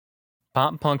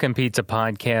Pop Punk and Pizza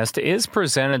podcast is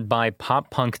presented by Pop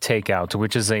Punk Takeout,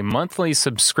 which is a monthly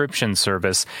subscription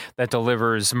service that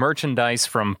delivers merchandise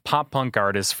from pop punk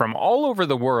artists from all over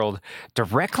the world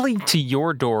directly to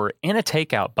your door in a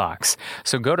takeout box.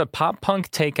 So go to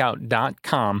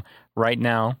poppunktakeout.com right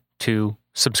now to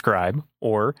subscribe,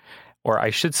 or I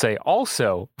should say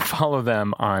also follow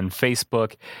them on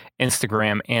Facebook,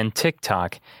 Instagram, and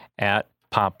TikTok at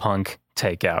Pop Punk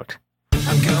Takeout.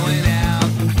 I'm going out,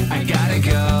 I gotta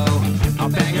go. I'll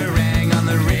bang a rang on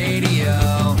the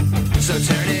radio. So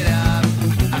turn it up,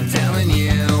 I'm telling you.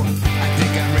 I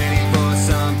think I'm ready for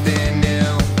something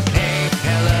new. Hey,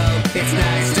 hello, it's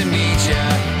nice to meet ya.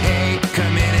 Hey,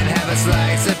 come in and have a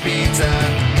slice of pizza.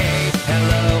 Hey,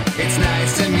 hello, it's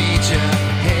nice to meet ya.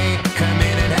 Hey, come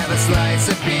in and have a slice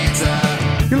of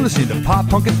pizza. You're listening to Pop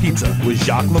Punk and Pizza with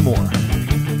Jacques Lamour.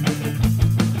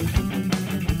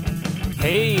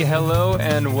 Hey, hello,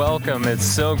 and welcome. It's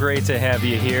so great to have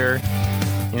you here.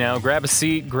 You know, grab a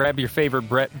seat, grab your favorite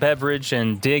beverage,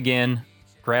 and dig in.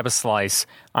 Grab a slice.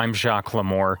 I'm Jacques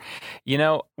Lamour. You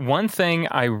know, one thing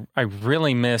I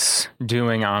really miss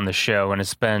doing on the show, and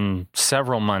it's been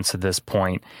several months at this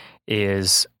point,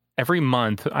 is every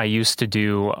month I used to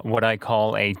do what I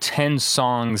call a 10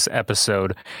 songs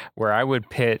episode, where I would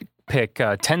pick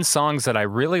 10 songs that I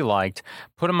really liked,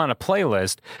 put them on a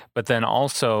playlist, but then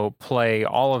also play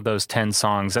all of those 10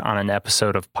 songs on an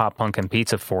episode of Pop Punk and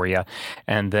Pizza for you.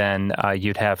 And then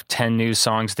you'd have 10 new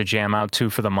songs to jam out to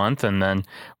for the month. And then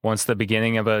once the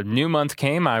beginning of a new month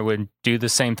came, I would do the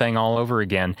same thing all over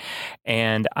again.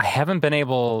 And I haven't been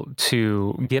able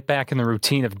to get back in the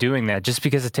routine of doing that just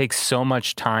because it takes so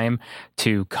much time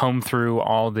to comb through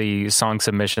all the song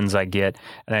submissions I get.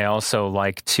 And I also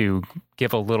like to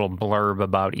give a little blurb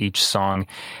about each song.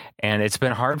 And it's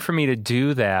been hard for me to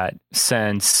do that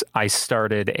since I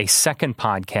started a second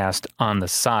podcast on the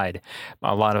side.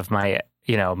 A lot of my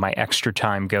extra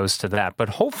time goes to that, but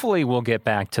hopefully we'll get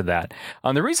back to that.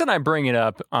 The reason I bring it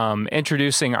up,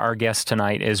 introducing our guest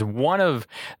tonight, is one of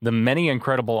the many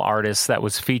incredible artists that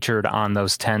was featured on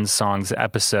those 10 songs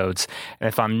episodes. And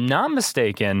if I'm not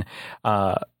mistaken,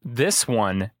 this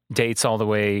one dates all the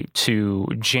way to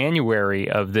January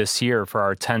of this year for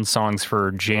our 10 songs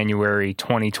for January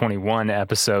 2021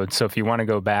 episode. So if you want to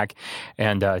go back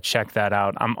and check that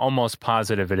out, I'm almost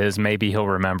positive it is. Maybe he'll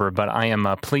remember, but I am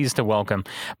pleased to welcome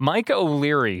Mike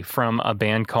O'Leary from a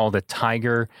band called A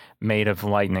Tiger Made of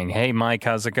Lightning. Hey, Mike,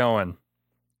 how's it going?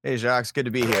 Hey, Jacques, good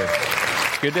to be here.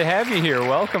 Good to have you here.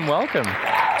 Welcome, welcome.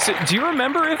 So do you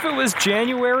remember if it was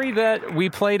January that we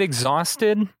played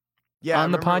Exhausted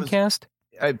on the podcast?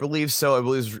 I believe so. I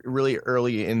believe it was really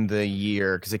early in the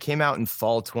year because it came out in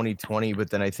fall 2020, but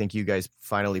then I think you guys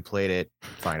finally played it.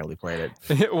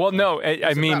 Well, no,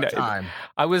 I mean,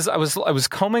 I was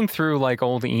combing through like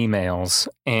old emails,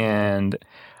 and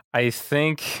I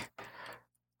think,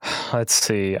 let's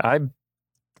see, I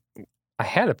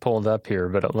had it pulled up here,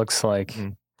 but it looks like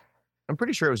I'm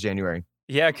pretty sure it was January.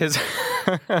 Yeah, because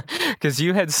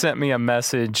you had sent me a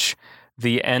message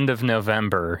the end of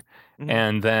November.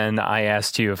 And then I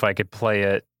asked you if I could play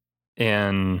it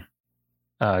in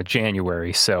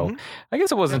January. So I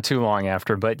guess it wasn't too long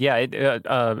after. But yeah,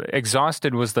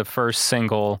 Exhausted was the first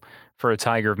single for A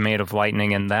Tiger Made of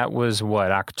Lightning. And that was,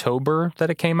 October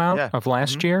that it came out of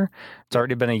last year? It's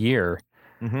already been a year.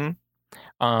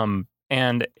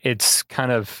 And it's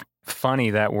kind of funny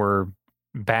that we're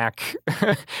back.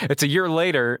 It's a year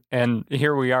later, and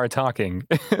here we are talking,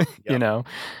 you know?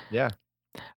 Yeah.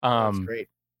 That's great.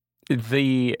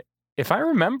 If I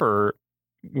remember,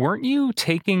 weren't you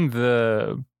taking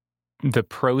the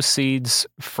proceeds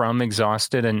from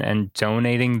Exhausted and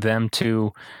donating them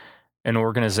to an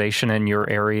organization in your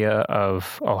area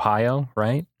of Ohio,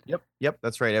 right? Yep,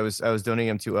 that's right. I was donating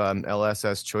them to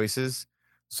LSS Choices,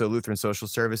 so Lutheran Social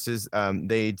Services.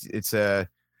 It's a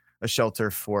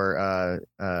shelter for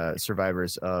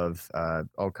survivors of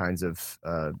all kinds of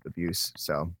abuse.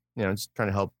 So, just trying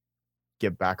to help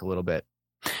give back a little bit.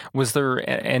 Was there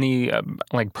any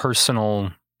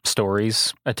personal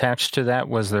stories attached to that?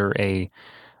 Was there a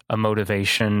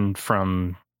motivation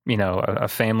from a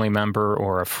family member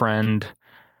or a friend?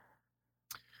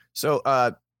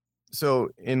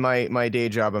 So in my day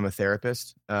job, I'm a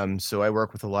therapist. So I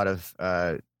work with a lot of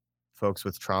folks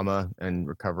with trauma and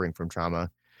recovering from trauma.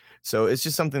 So it's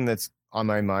just something that's on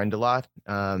my mind a lot.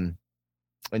 And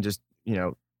just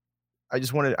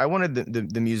I wanted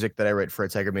the music that I write for A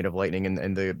Tiger Made of Lightning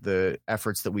and the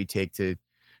efforts that we take to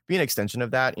be an extension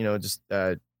of that.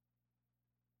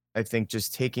 I think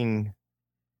just taking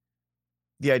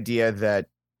the idea that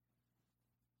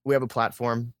we have a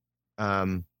platform,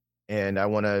 and I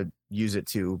want to use it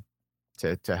to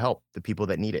to help the people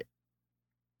that need it.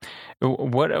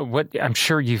 What I'm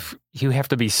sure you have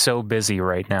to be so busy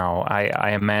right now.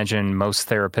 I imagine most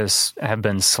therapists have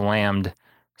been slammed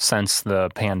since the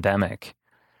pandemic.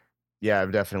 Yeah,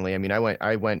 definitely. I mean,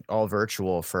 I went all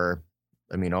virtual for,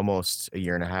 I mean, almost a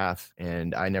year and a half,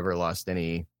 and I never lost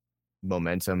any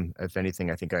momentum. If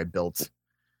anything, I think I built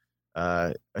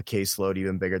a caseload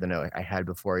even bigger than I had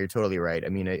before. You're totally right. I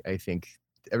mean, I think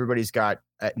everybody's got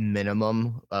at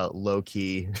minimum low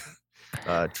key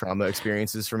trauma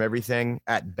experiences from everything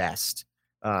at best.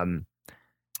 And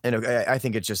I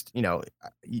think it's just,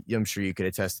 I'm sure you could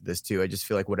attest to this too. I just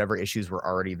feel like whatever issues were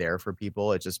already there for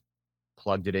people, it just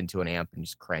plugged it into an amp and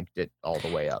just cranked it all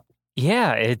the way up.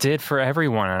 Yeah, it did for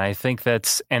everyone, and I think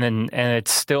that's and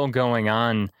it's still going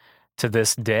on to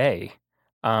this day.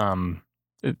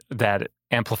 That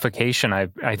amplification,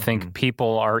 I think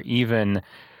people are even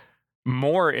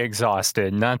more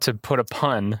exhausted. Not to put a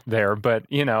pun there, but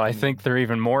I think they're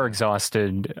even more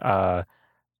exhausted.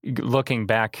 Looking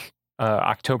back,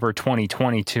 October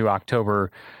 2020 to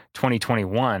October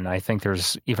 2021, I think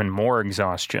there's even more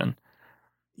exhaustion.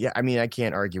 Yeah, I mean, I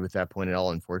can't argue with that point at all,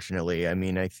 unfortunately. I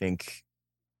mean, I think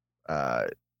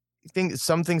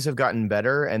some things have gotten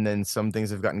better, and then some things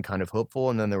have gotten kind of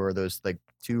hopeful, and then there were those like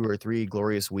 2 or 3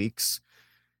 glorious weeks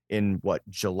in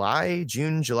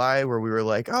June, July, where we were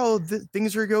like, oh,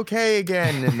 things are okay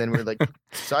again, and then we're like,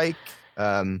 psych.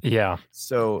 Yeah.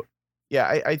 So,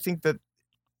 yeah, I think that,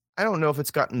 I don't know if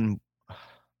it's gotten,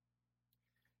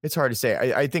 it's hard to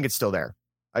say. I think it's still there.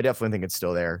 I definitely think it's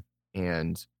still there.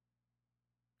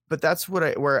 But that's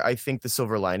where I think the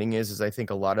silver lining is I think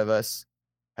a lot of us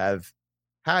have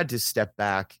had to step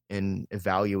back and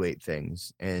evaluate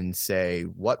things and say,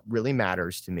 what really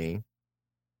matters to me?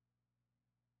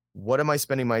 What am I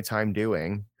spending my time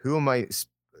doing? Who am I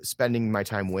spending my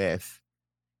time with?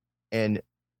 And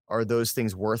are those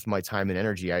things worth my time and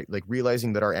energy? I like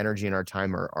realizing that our energy and our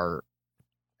time are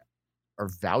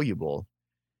valuable.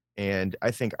 And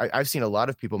I think I've seen a lot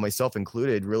of people, myself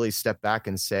included, really step back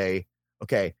and say,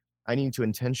 okay, I need to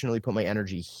intentionally put my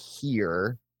energy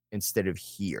here instead of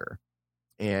here.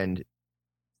 And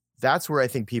that's where I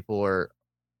think people are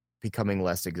becoming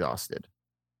less exhausted.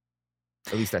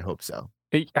 At least I hope so.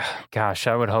 Gosh,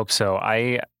 I would hope so.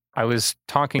 I was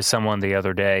talking to someone the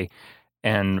other day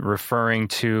and referring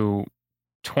to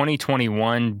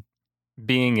 2021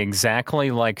 being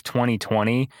exactly like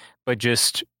 2020, but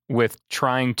just with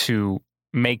trying to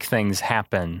make things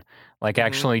happen, like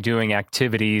actually doing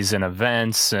activities and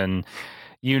events and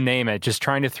you name it, just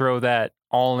trying to throw that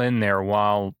all in there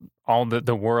while all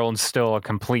the world's still a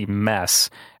complete mess.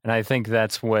 And I think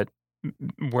that's where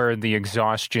the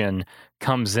exhaustion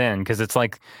comes in, because it's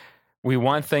like we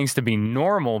want things to be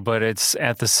normal, but it's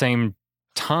at the same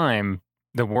time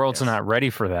the world's not ready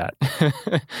for that.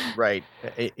 Right.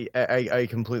 I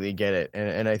completely get it.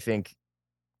 And I think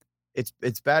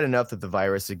it's bad enough that the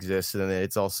virus exists, and then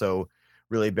it's also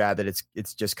really bad that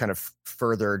it's just kind of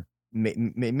further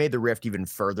made the rift even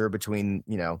further between,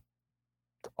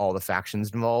 all the factions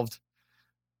involved,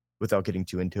 without getting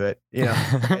too into it,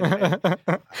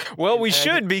 Well, we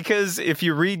should, because if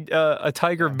you read a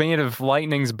Tiger Band of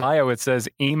Lightning's bio, it says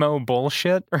emo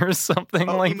bullshit or something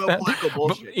like emo that. Political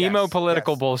bullshit. Emo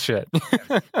political bullshit.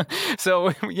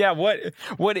 So, yeah,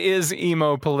 what is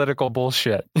emo political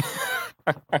bullshit?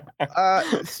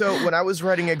 So when I was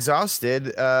writing Exhausted,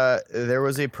 there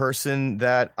was a person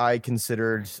that I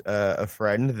considered a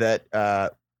friend that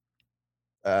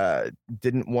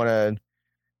didn't want to,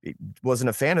 wasn't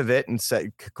a fan of it, and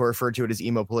referred to it as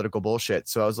emo political bullshit.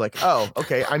 So I was like, oh,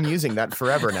 okay, I'm using that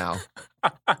forever now.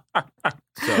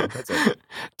 So that's it.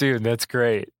 Dude, that's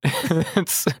great.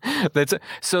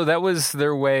 So that was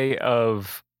their way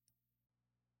of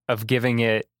giving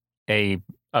it a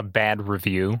bad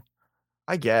review,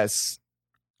 I guess.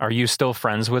 Are you still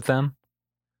friends with them?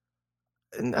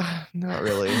 Not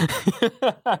really.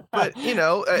 But,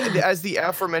 as the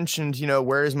aforementioned,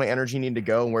 where is my energy need to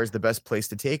go and where's the best place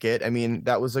to take it? I mean,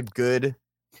 that was a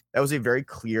very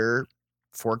clear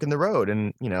fork in the road,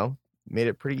 and, made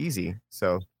it pretty easy.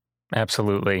 So.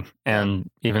 Absolutely. And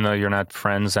even though you're not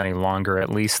friends any longer, at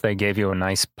least they gave you a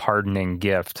nice pardoning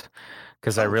gift.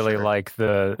 Because I really like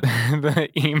the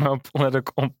emo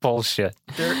political bullshit.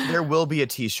 There will be a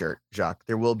T-shirt, Jacques.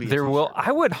 There will be.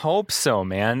 I would hope so,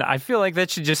 man. I feel like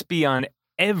that should just be on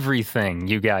everything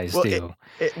you guys do.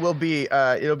 It will be.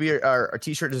 It'll be our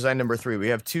T-shirt design number 3. We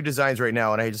have 2 designs right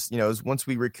now, and I just, once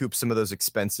we recoup some of those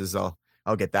expenses, I'll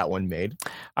get that one made.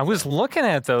 I was looking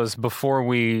at those before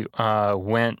we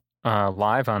went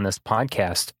live on this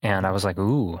podcast, and I was like,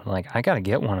 ooh, like I got to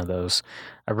get one of those.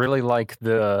 I really like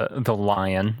the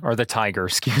lion or the tiger,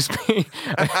 excuse me.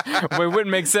 It wouldn't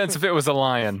make sense if it was a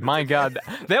lion. My God,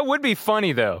 that would be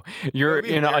funny though. You're a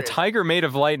hilarious. tiger made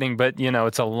of lightning, but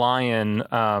it's a lion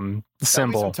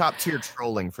symbol. Some top tier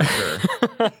trolling for sure.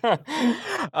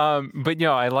 But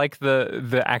I like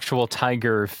the actual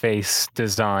tiger face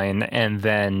design, and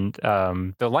then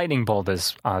the lightning bolt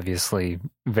is obviously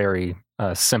very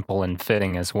simple and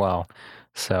fitting as well.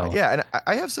 So yeah, and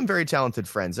I have some very talented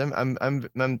friends. I'm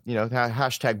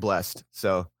hashtag blessed.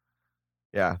 So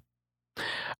yeah.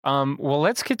 Well,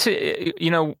 let's get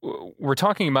to we're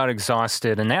talking about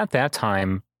Exhausted, and at that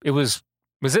time was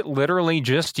it literally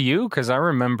just you? Because I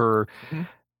remember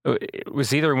it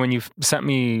was either when you sent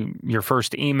me your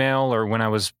first email or when I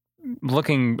was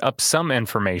looking up some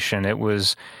information. It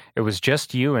was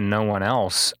just you and no one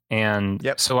else. And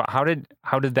so how did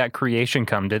that creation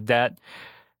come?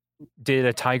 Did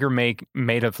a tiger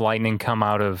made of lightning come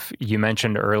out of, you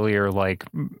mentioned earlier, like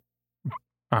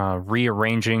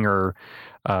rearranging or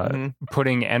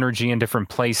putting energy in different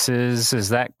places? Is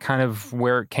that kind of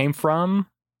where it came from?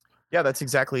 Yeah, that's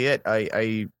exactly it.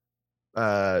 I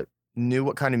knew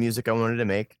what kind of music I wanted to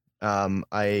make.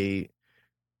 I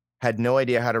had no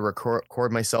idea how to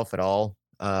record myself at all.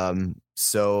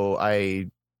 So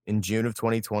in June of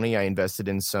 2020, I invested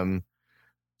in some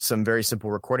very simple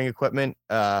recording equipment,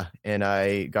 and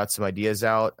I got some ideas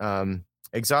out.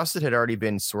 Exhausted had already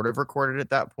been sort of recorded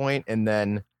at that point, and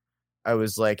then I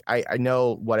was like, I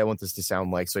know what I want this to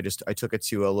sound like. So I took it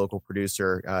to a local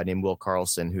producer named Will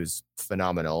Carlson, who's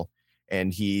phenomenal,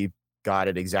 and he got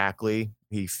it exactly.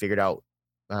 He figured out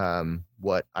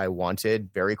what I wanted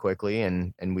very quickly,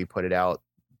 and we put it out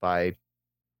by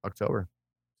October.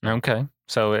 Okay,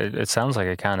 so it sounds like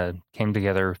it kind of came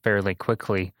together fairly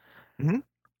quickly. Mm-hmm.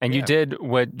 And you did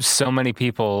what so many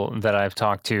people that I've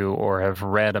talked to or have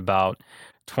read about,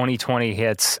 2020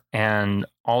 hits, and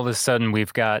all of a sudden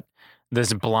we've got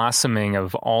this blossoming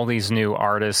of all these new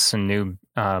artists and new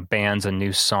bands and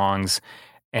new songs.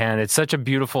 And it's such a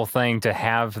beautiful thing to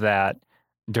have that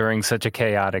during such a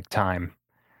chaotic time.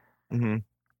 Mm-hmm.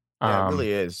 Yeah, it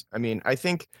really is. I mean, I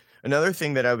think another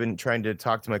thing that I've been trying to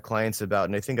talk to my clients about,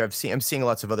 and I think I'm seeing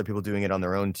lots of other people doing it on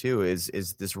their own too, is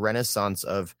this renaissance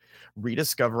of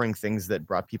rediscovering things that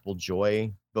brought people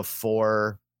joy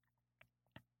before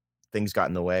things got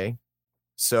in the way.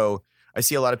 So I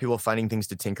see a lot of people finding things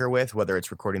to tinker with, whether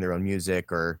it's recording their own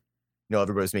music or,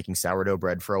 everybody's making sourdough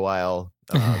bread for a while.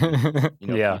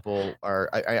 People are.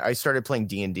 I started playing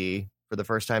D&D for the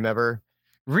first time ever.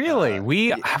 Really?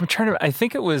 I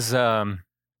think it was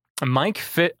Mike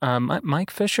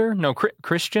Fisher? No,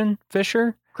 Christian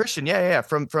Fisher? Christian, yeah.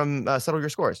 From Settle Your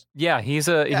Scores. Yeah, he's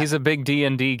a big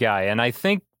D&D guy, and I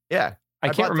think I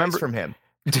can't remember from him.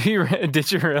 Did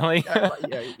you really?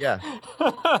 Yeah.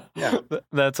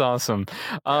 That's awesome.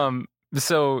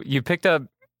 So you picked up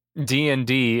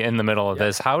D&D in the middle of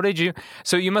this. How did you?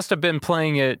 So you must have been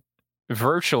playing it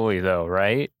virtually, though,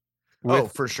 right?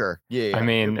 For sure. Yeah. I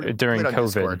mean, during COVID.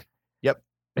 Discord. Yep.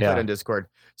 I played on Discord.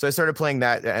 So I started playing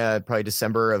that probably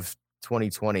December of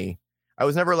 2020. I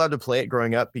was never allowed to play it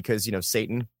growing up because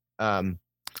Satan. I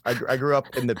grew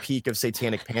up in the peak of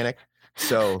satanic panic.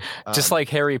 So just like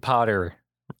Harry Potter.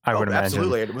 I would imagine.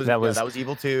 Absolutely. That was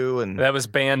evil too, and that was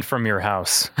banned from your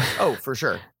house. Oh, for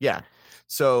sure. Yeah.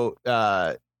 So,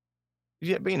 but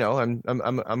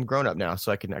I'm grown up now,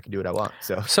 so I can do what I want.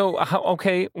 So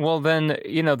okay. Well, then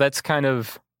that's kind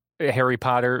of Harry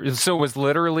Potter. So was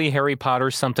literally Harry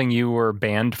Potter something you were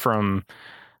banned from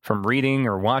reading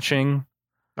or watching?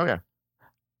 Okay.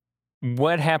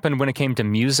 What happened when it came to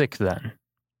music then?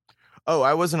 Oh,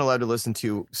 I wasn't allowed to listen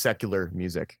to secular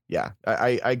music. Yeah.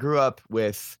 I grew up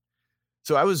with,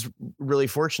 so I was really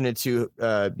fortunate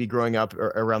to be growing up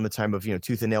around the time of,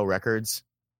 Tooth and Nail Records.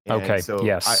 And okay. So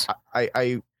yes.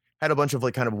 I had a bunch of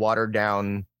kind of watered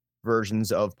down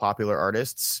versions of popular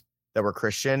artists that were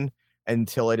Christian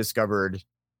until I discovered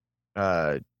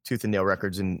Tooth and Nail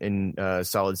Records in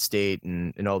Solid State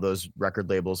and all those record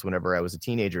labels whenever I was a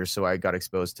teenager. So I got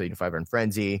exposed to Fiverr and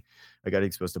Frenzy. I got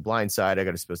exposed to Blindside. I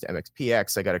got exposed to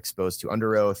MXPX. I got exposed to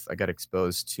Under Oath. I got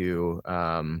exposed to,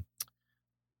 the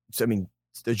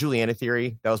Juliana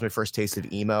Theory. That was my first taste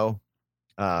of emo.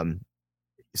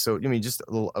 Just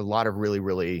a lot of really,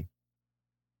 really,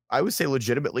 I would say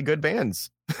legitimately good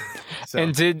bands.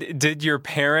 And did your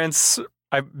parents...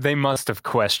 they must have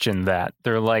questioned that.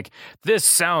 They're like, this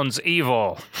sounds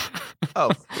evil.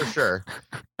 Oh, for sure.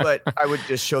 But I would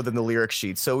just show them the lyric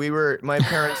sheet. So my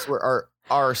parents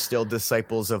are still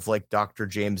disciples of like Dr.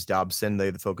 James Dobson.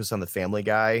 They focus on the Family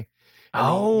Guy.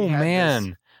 Oh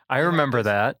man. I remember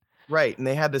that. Right. And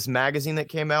they had this magazine that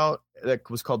came out that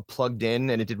was called Plugged In,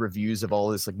 and it did reviews of all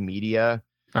this like media.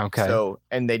 Okay. So,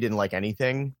 and they didn't like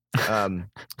anything.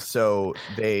 So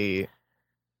I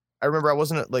remember I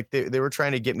wasn't like, they were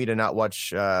trying to get me to not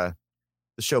watch the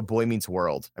show Boy Meets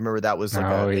World. I remember that was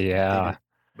like yeah.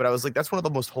 But I was like, that's one of the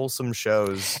most wholesome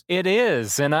shows. It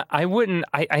is. And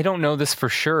I don't know this for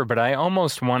sure, but I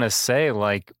almost want to say,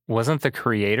 like, wasn't the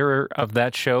creator of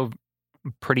that show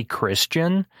pretty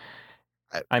Christian?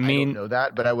 I mean, I don't know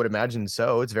that, but I would imagine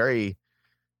so. It's very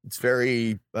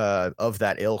of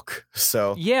that ilk.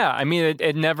 So yeah, I mean,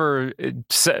 it never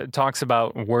talks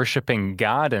about worshiping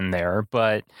God in there,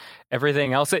 but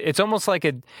everything else, it's almost like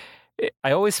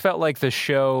I always felt like the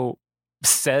show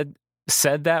said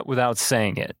that without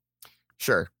saying it.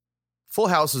 Sure. Full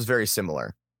House was very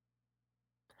similar.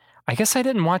 I guess I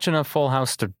didn't watch enough Full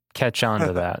House to catch on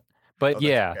to that. But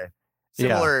yeah. Okay.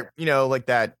 Similar, like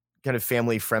that kind of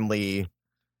family friendly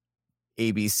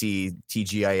ABC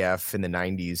TGIF in the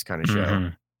 90s kind of show. Mm-hmm.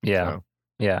 Yeah. So.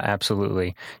 Yeah,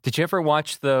 absolutely. Did you ever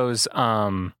watch those?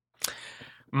 My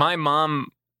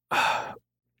mom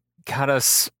got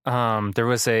us, there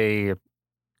was a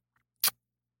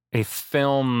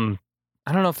film,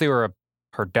 I don't know if they were a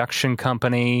production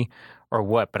company or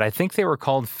what, but I think they were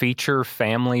called Feature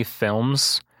Family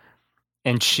Films.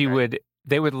 And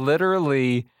they would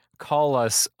literally call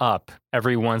us up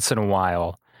every once in a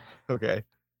while. Okay.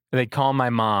 They'd call my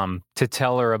mom to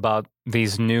tell her about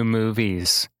these new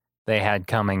movies they had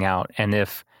coming out and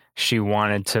if she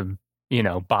wanted to,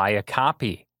 buy a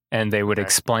copy. And they would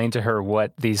explain to her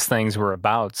what these things were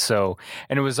about. So,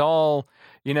 and it was all,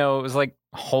 it was like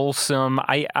wholesome.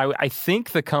 I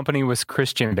think the company was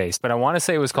Christian based, but I want to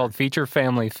say it was called Feature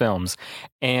Family Films.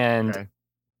 And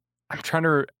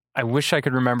I wish I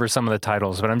could remember some of the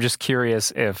titles, but I'm just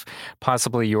curious if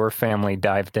possibly your family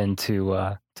dived into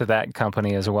to that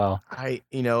company as well. I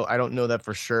don't know that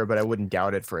for sure, but I wouldn't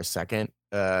doubt it for a second.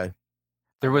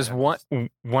 There was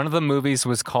one of the movies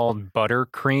was called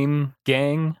Buttercream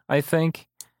Gang, I think.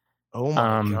 Oh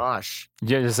my gosh.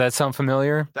 Yeah, does that sound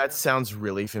familiar? That sounds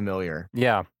really familiar.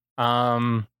 Yeah.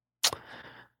 And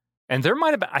there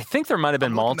might have been, I think there might have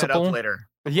been multiple. Up later.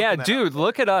 Yeah, dude,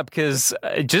 look it up because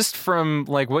just from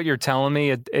like what you're telling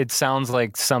me, it sounds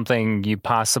like something you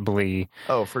possibly.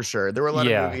 Oh, for sure. There were a lot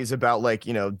of movies about like,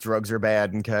 drugs are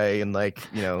bad and like,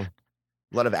 a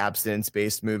lot of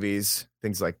abstinence-based movies,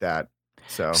 things like that.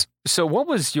 So what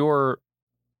was your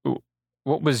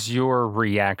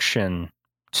reaction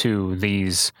to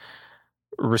these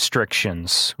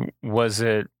restrictions? Was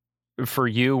it for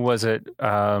you? Was it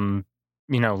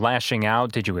lashing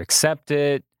out? Did you accept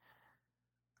it?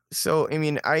 So I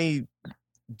mean, I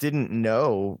didn't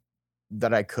know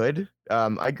that I could.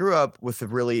 I grew up with a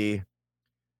really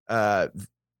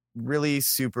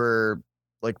super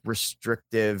like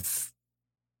restrictive,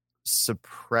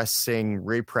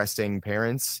 repressing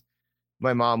parents.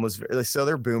 My mom was so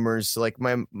they're boomers. So like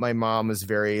my mom was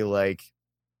very like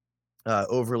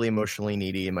overly emotionally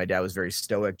needy, and my dad was very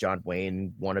stoic, John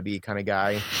Wayne wannabe kind of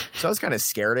guy. So I was kind of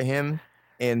scared of him,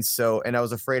 and I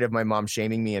was afraid of my mom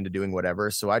shaming me into doing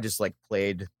whatever. So I just like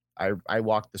played. I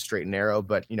walked the straight and narrow,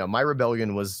 but my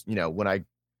rebellion was when I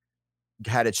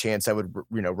had a chance, I would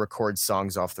record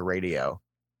songs off the radio.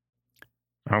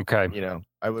 Okay.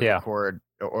 I would record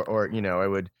or I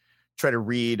would try to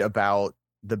read about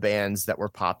the bands that were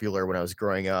popular when I was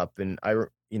growing up. And I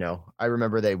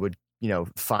remember they would,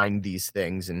 find these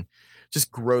things and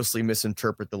just grossly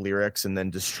misinterpret the lyrics and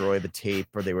then destroy the tape,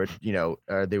 or they would,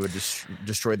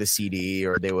 destroy the CD,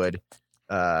 or they would,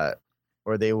 throw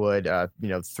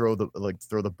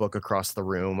the book across the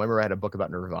room. I remember I had a book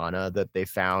about Nirvana that they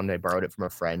found. I borrowed it from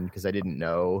a friend because I didn't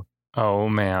know. Oh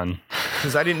man.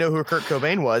 Because I didn't know who Kurt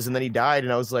Cobain was, and then he died,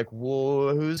 and I was like, well,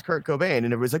 who's Kurt Cobain? And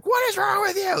everybody's like, what is wrong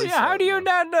with you? Yeah, how do you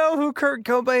not know who Kurt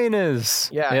Cobain is?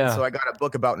 Yeah. So I got a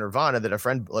book about Nirvana that a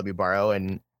friend let me borrow,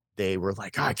 and they were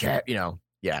like, I can't,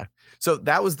 yeah. So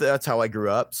that's how I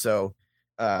grew up. So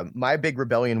my big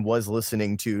rebellion was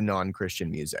listening to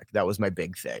non-Christian music. That was my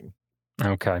big thing.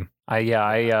 Okay.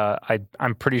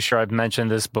 I'm pretty sure I've mentioned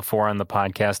this before on the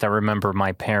podcast. I remember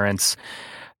my parents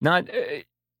not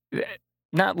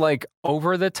like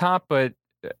over the top, but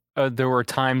there were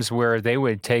times where they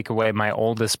would take away my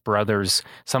oldest brother's,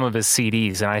 some of his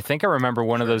CDs. And I think I remember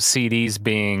one of those CDs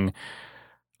being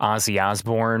Ozzy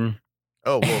Osbourne.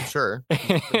 Oh, well, sure.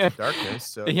 Prince of Darkness.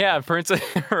 So. Yeah, Prince,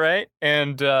 right?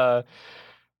 And I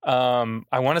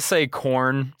want to say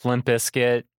Korn, Limp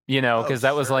Bizkit, because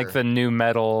that was like the new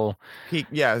metal.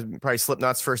 Probably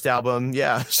Slipknot's first album.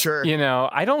 Yeah, sure.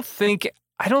 I don't think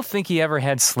I don't think he ever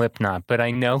had Slipknot, but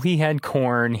I know he had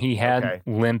Korn. He had Okay.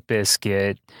 Limp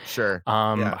Bizkit. Sure.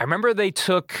 I remember they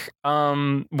took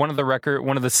one of the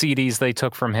CDs they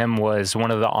took from him was one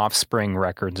of the Offspring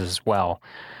records as well.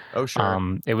 Oh,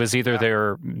 sure. It was either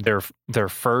their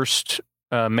first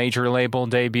major label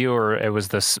debut, or it was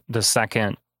the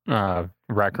second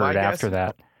record after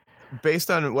that.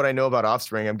 Based on what I know about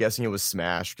Offspring, I'm guessing it was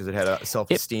Smash because it had a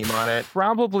self-esteem on it.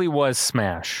 Probably was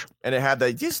Smash. And it had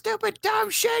the, you stupid dumb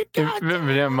shit, God.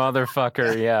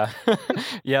 Motherfucker, yeah.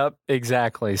 Yep,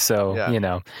 exactly. So,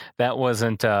 Yeah. that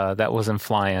wasn't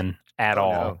flying at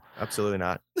all. No, absolutely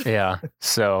not. Yeah.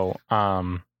 So,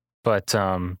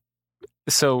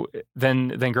 so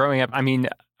then growing up, I mean,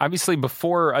 obviously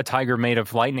before A Tiger Made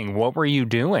of Lightning, what were you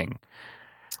doing?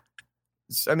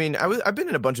 I mean, I've been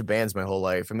in a bunch of bands my whole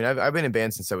life. I mean, I've been in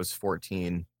bands since I was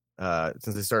 14.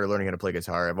 Since I started learning how to play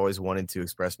guitar, I've always wanted to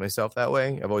express myself that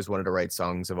way. I've always wanted to write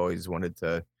songs. I've always wanted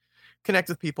to connect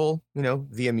with people,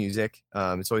 via music.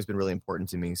 It's always been really important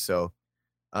to me. So,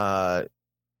 a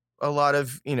lot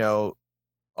of,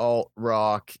 alt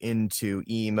rock into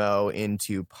emo,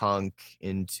 into punk,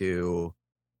 into,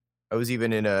 I was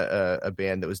even in a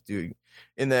band that was doing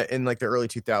in like the early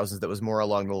 2000s that was more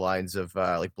along the lines of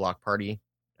like Block Party.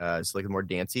 It's like more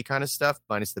dancey kind of stuff,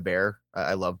 minus the bear.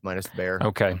 I love Minus the Bear.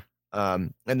 Okay.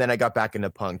 And then I got back into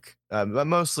punk. But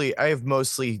I have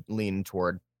mostly leaned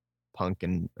toward punk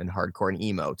and hardcore and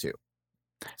emo too.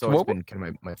 It's always been kind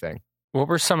of my thing. What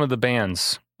were some of the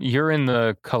bands? You're in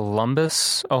the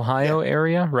Columbus, Ohio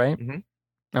area, right?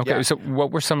 Mm-hmm. Okay. Yeah. So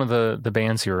what were some of the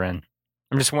bands you were in?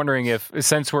 I'm just wondering if,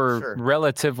 since we're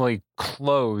relatively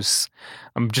close,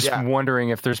 I'm just wondering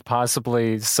if there's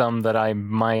possibly some that I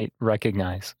might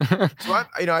recognize. So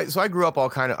I grew up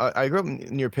I grew up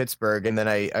near Pittsburgh, and then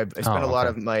I spent a lot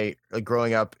of my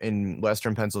growing up in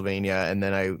Western Pennsylvania, and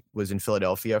then I was in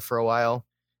Philadelphia for a while,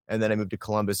 and then I moved to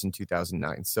Columbus in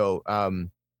 2009. So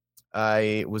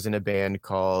I was in a band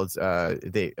called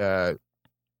A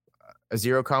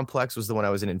Zero Complex was the one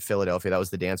I was in Philadelphia. That was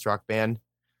the dance rock band.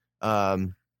 I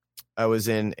was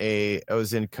in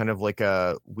kind of like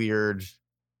a weird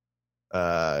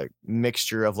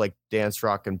mixture of like dance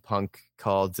rock and punk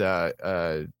called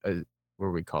what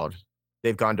were we called?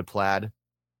 They've Gone to Plaid.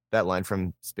 That line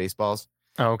from Spaceballs.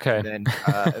 Okay. And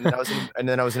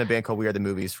then I was in a band called We Are the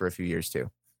Movies for a few years too.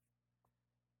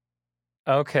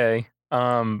 Okay.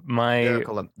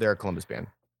 They're a Columbus band.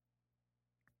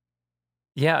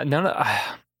 Yeah,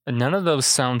 none of those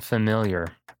sound familiar.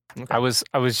 Okay.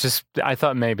 I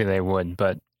thought maybe they would,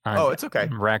 but it's okay.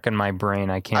 I'm racking my brain.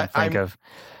 I can't think of.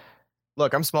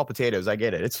 Look, I'm small potatoes. I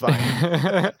get it. It's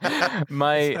fine.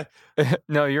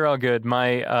 No, you're all good.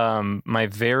 My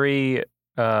very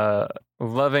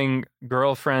loving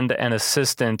girlfriend and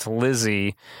assistant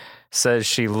Lizzie says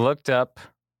she looked up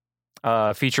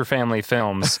feature family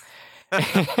films.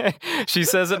 She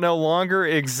says it no longer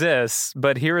exists,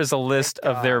 but here is a list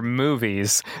of their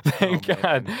movies. Thank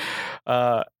God.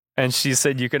 And she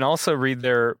said you can also read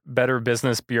their Better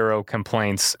Business Bureau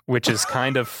complaints, which is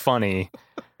kind of funny.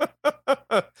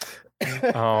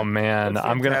 Oh man,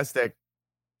 I'm fantastic.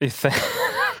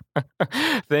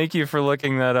 Thank you for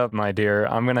looking that up, my dear.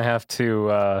 I'm gonna have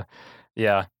to,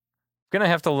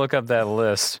 look up that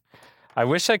list. I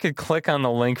wish I could click on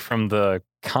the link from the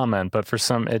comment, but for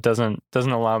some it doesn't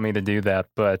allow me to do that.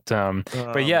 But yeah,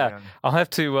 man. I'll have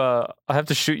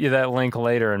to shoot you that link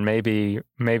later, and maybe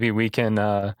we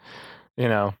can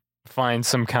find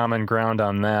some common ground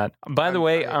on that. By the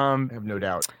way, I have no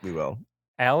doubt we will.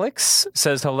 Alex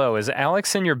says hello. Is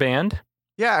Alex in your band?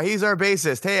 Yeah, he's our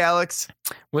bassist. Hey, Alex.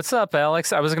 What's up,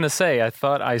 Alex? I was going to say, I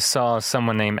thought I saw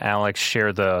someone named Alex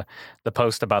share the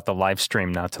post about the live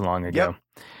stream not too long ago.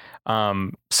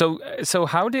 Yep. So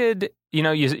how did,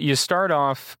 you start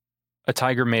off A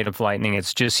Tiger Made of Lightning,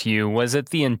 it's just you. Was it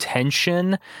the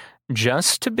intention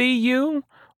just to be you,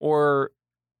 or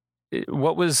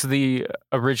what was the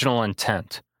original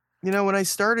intent? When I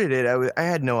started it, I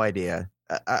had no idea.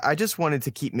 I just wanted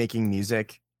to keep making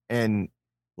music, and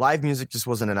live music just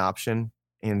wasn't an option.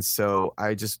 And so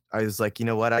I was like, you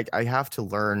know what? I have to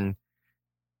learn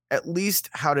at least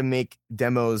how to make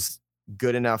demos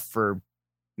good enough for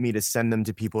me to send them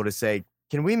to people to say,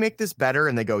 can we make this better?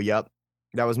 And they go, yep.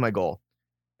 That was my goal.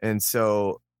 And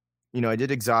so, I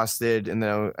did Exhausted, and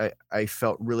then I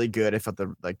felt really good. I felt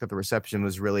that the reception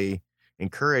was really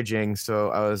encouraging. So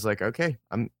I was like, okay,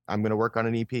 I'm going to work on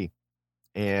an EP.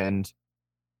 And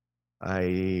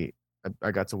I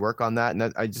got to work on that,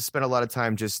 and I just spent a lot of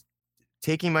time just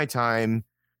taking my time,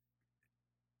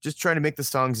 just trying to make the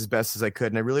songs as best as I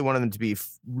could. And I really wanted them to be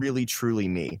really, truly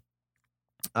me,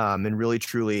 and really,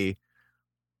 truly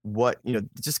what,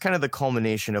 just kind of the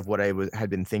culmination of what had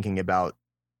been thinking about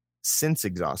since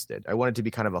Exhausted. I wanted to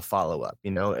be kind of a follow-up.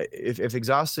 If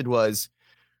Exhausted was,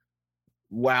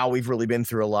 wow, we've really been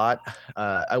through a lot,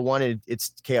 I wanted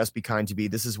It's Chaos Be Kind to be,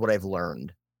 this is what I've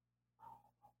learned.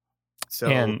 So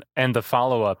and the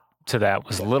follow-up to that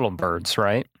was Little Birds,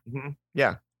 right?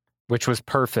 Yeah, which was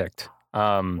perfect.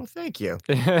 Well, thank you.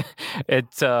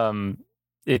 It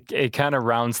kind of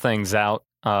rounds things out.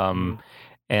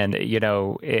 And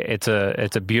it's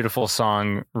a beautiful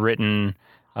song written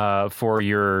for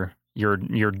your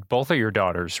both of your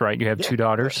daughters, right? You have two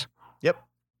daughters. Yep.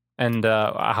 And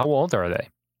how old are they?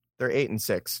 They're 8 and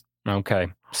 6. Okay,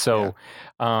 so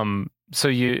so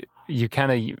you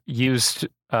kind of used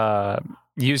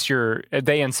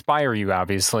they inspire you,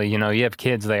 obviously. You have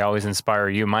kids, they always inspire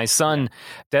you. My son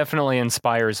definitely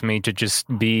inspires me to just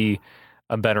be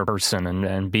a better person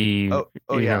and be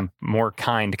more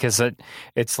kind, because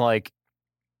it's like,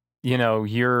 I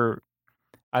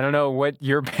don't know what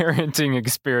your parenting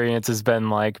experience has been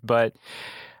like, but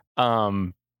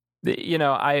I'm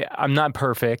not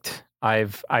perfect.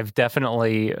 I've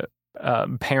definitely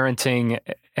parenting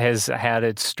has had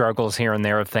its struggles here and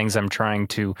there of things I'm trying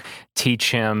to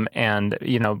teach him, and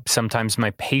sometimes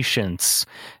my patience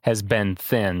has been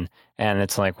thin, and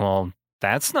it's like, well,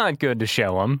 that's not good to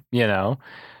show him,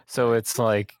 so it's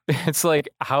like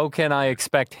how can I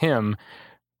expect him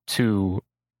to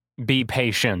be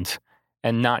patient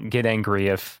and not get angry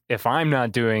if I'm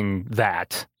not doing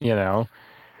that? Yeah,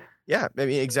 I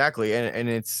mean, exactly. And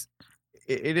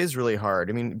it is really hard.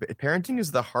 I mean, parenting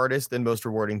is the hardest and most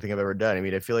rewarding thing I've ever done. I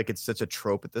mean, I feel like it's such a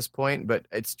trope at this point, but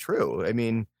it's true. I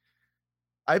mean,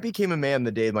 I became a man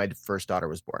the day my first daughter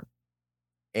was born,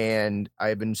 and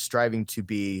I've been striving to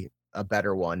be a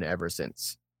better one ever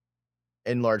since,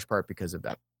 in large part because of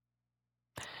that.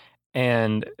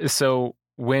 And so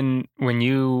when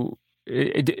you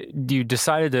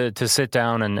decided to sit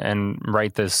down and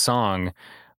write this song,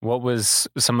 what was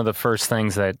some of the first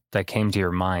things that came to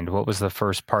your mind? What was the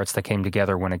first parts that came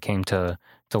together when it came to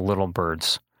Little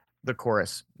Birds? The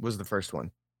chorus was the first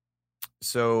one.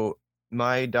 So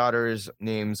my daughter's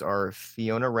names are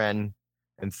Fiona Wren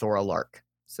and Thora Lark.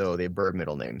 So they bird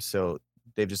middle names. So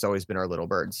they've just always been our little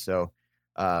birds. So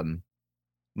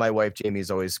my wife, Jamie,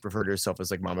 has always referred to herself as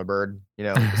like Mama Bird,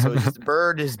 So it's just,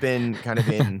 bird has been kind of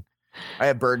in, I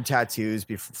have bird tattoos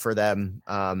for them.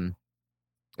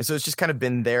 And so it's just kind of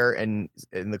been there, and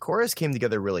the chorus came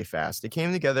together really fast. It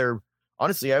came together,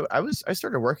 honestly, I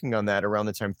started working on that around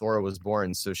the time Thora was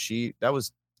born. So that was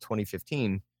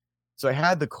 2015. So I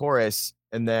had the chorus,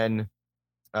 and then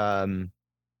I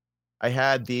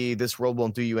had this world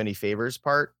won't do you any favors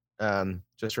part.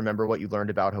 Just remember what you learned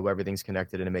about how everything's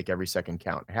connected and to make every second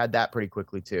count. I had that pretty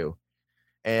quickly too.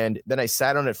 And then I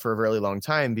sat on it for a really long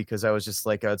time because I was just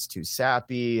like, oh, it's too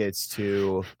sappy. It's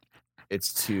too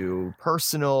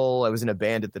personal. I was in a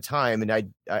band at the time, and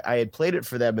I had played it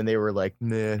for them, and they were like,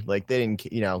 meh, like they didn't,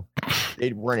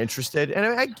 they weren't interested.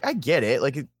 And I get it.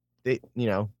 Like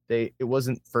it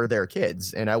wasn't for their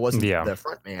kids, and I wasn't the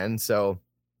front man. So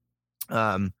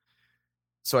I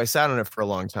sat on it for a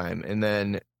long time. And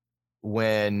then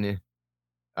when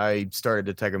I started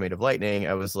to Tiger Made of Lightning,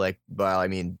 I was like, well, I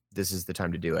mean, this is the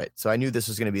time to do it. So I knew this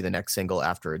was going to be the next single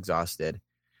after Exhausted.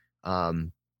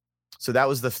 So that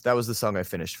was the song I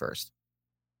finished first.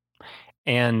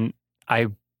 And I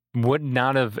would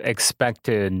not have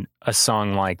expected a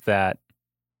song like that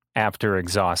after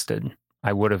Exhausted.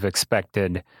 I would have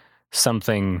expected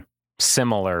something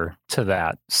similar to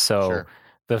that. So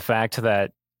the fact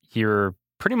that you're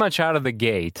pretty much out of the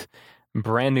gate,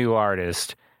 brand new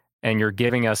artist, and you're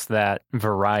giving us that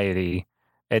variety,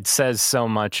 it says so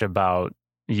much about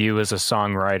you as a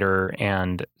songwriter,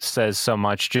 and says so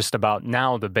much just about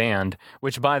now the band,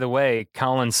 which, by the way,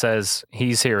 Colin says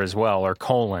he's here as well, or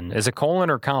Colin. Is it Colin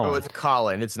or Colin? Oh, it's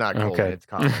Colin. It's not Colin. Okay. It's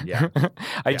Colin. Yeah.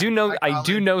 I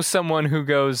do know someone who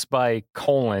goes by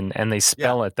Colin, and they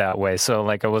spell it that way. So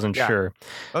I wasn't sure.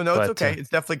 Oh no, it's okay. It's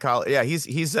definitely Colin. Yeah,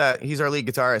 he's our lead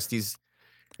guitarist.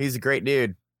 He's a great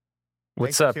dude.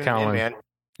 What's up, Colin? Man.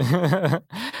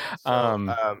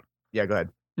 Yeah, go ahead.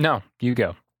 No, you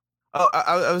go. Oh,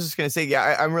 I was just gonna say,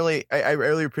 yeah, I really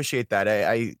appreciate that.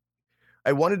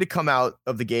 I wanted to come out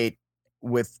of the gate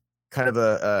with kind of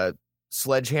a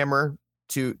sledgehammer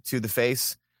to the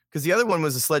face, because the other one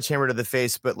was a sledgehammer to the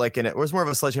face, but it was more of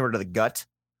a sledgehammer to the gut,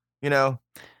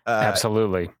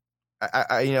 Absolutely.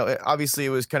 Obviously it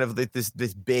was kind of like this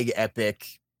big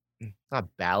epic, not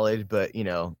ballad, but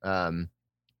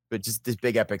but just this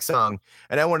big epic song,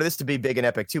 and I wanted this to be big and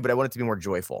epic too, but I wanted it to be more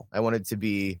joyful. I wanted it to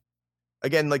be,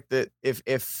 again, like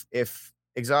if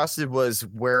Exhausted was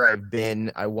where I've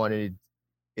been. I wanted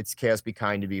It's Chaos Be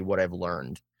Kind to be what I've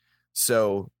learned.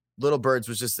 So Little Birds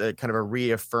was just a kind of a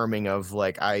reaffirming of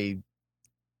like I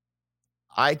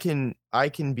can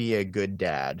be a good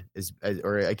dad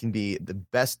or I can be the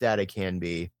best dad I can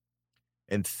be,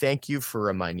 and thank you for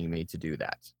reminding me to do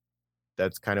that.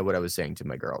 That's kind of what I was saying to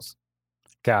my girls.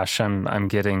 Gosh, I'm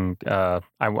getting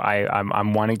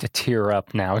I'm wanting to tear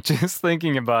up now just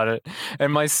thinking about it.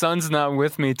 And my son's not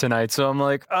with me tonight, so I'm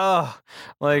like, oh,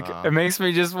 like it makes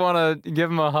me just want to give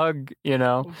him a hug, you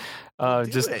know. Well,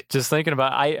 do it. Just thinking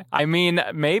about I mean,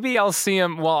 maybe I'll see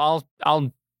him. Well,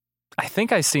 I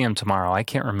think I see him tomorrow. I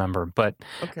can't remember, but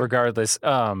Okay. regardless,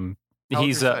 How old's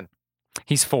he's your son?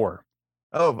 he's 4.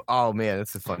 Oh man,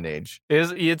 that's a fun age. It's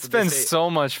Did they been say- so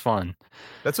much fun.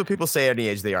 That's what people say at any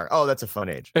age they are. Oh, that's a fun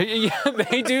age. Yeah,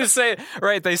 they do say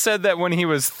right. They said that when he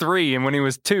was 3 and when he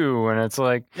was 2, and it's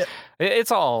like Yep.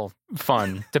 it's all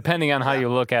fun depending on how you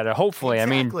look at it. Hopefully,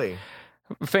 Exactly. I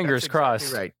mean, fingers That's crossed.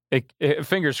 exactly right.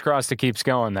 Fingers crossed it keeps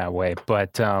going that way.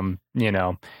 But you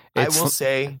know, it's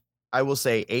I will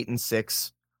say 8 and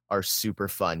 6 are super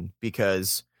fun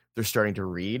because they're starting to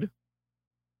read.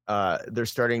 They're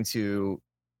starting to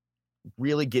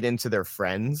really get into their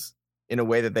friends in a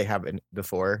way that they haven't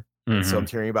before. And so I'm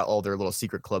hearing about all their little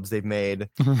secret clubs they've made,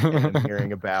 and I'm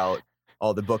hearing about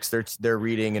all the books they're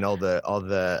reading and all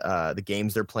the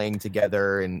games they're playing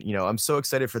together. And you know, I'm so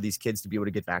excited for these kids to be able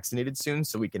to get vaccinated soon,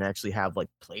 so we can actually have like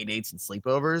play dates and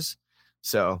sleepovers.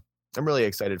 So I'm really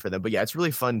excited for them. But yeah, it's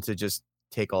really fun to just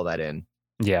take all that in.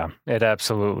 Yeah, it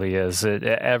absolutely is.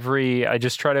 I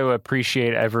just try to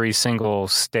appreciate every single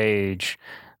stage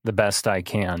the best I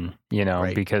can, you know,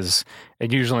 Right. because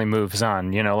it usually moves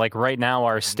on. You know, like right now,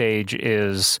 our stage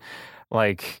is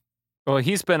like, well,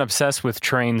 he's been obsessed with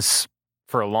trains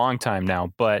for a long time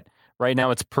now, but right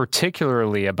now it's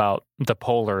particularly about the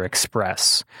Polar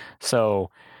Express. So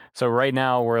right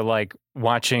now we're like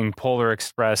watching Polar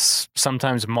Express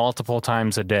sometimes multiple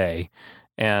times a day,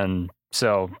 and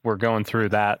so we're going through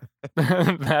that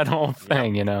that whole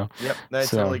thing, you know. Yep, I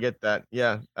So- totally get that.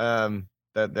 Yeah,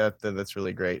 that's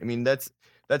really great. I mean, that's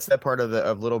that part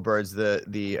of Little Birds.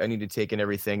 The I need to take in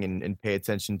everything and pay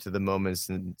attention to the moments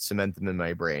and cement them in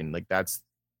my brain. Like that's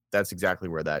exactly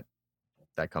where that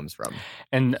comes from.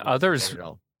 And So, others not at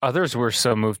all. others were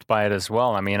so moved by it as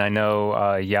well. I mean, I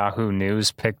know Yahoo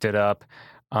News picked it up.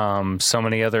 So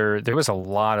many other. There was a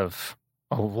lot of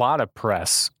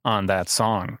press on that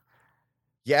song.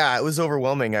 Yeah, it was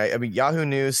overwhelming. I mean, Yahoo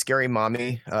News, Scary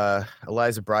Mommy,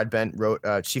 Eliza Broadbent wrote.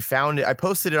 She found it. I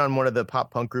posted it on one of the pop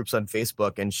punk groups on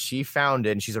Facebook, and she found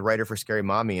it. And she's a writer for Scary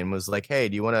Mommy, and was like, "Hey,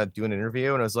 do you want to do an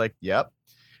interview?" And I was like, "Yep."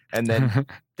 And then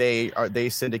they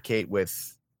syndicate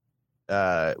with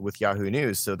Yahoo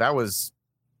News, so that was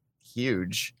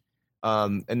huge.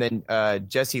 And then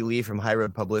Jesse Lee from High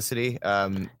Road Publicity. I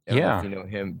don't know Yeah. if you know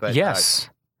him, but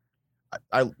Yes.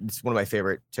 it's one of my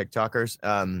favorite TikTokers.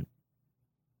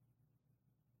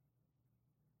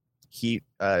 He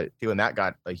doing that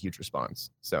got a huge response,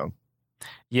 so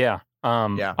Yeah.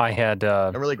 Yeah. I had.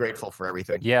 I'm really grateful for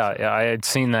everything. Yeah, I had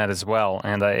seen that as well,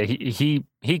 and he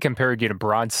compared you to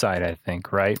Broadside, I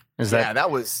think, right? Is Yeah,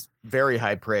 that was very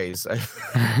high praise. That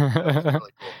was really cool.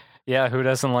 Yeah, who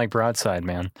doesn't like Broadside,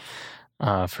 man?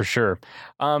 For sure.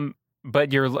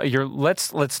 But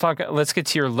let's get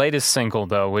to your latest single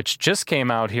though, which just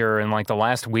came out here in like the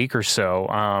last week or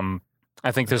so.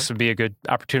 I think this would be a good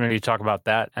opportunity to talk about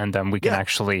that, and then we can Yeah.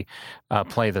 actually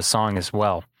play the song as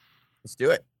well. Let's do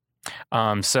it.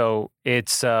 So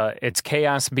it's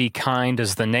Chaos Be Kind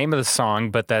is the name of the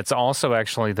song, but that's also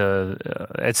actually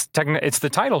it's the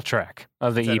title track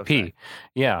of the Title EP. track.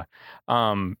 Yeah.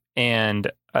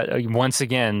 And once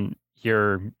again,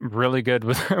 you're really good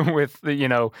with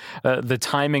the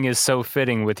timing is so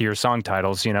fitting with your song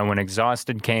titles. You know, when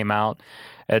Exhausted came out,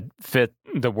 it fit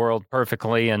the world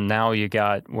perfectly, and now you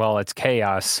got, well, it's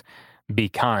Chaos Be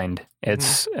Kind.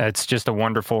 It's just a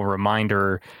wonderful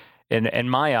reminder in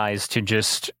my eyes to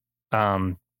just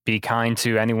be kind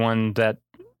to anyone that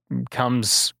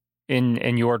comes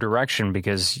in your direction,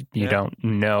 because you Yeah. don't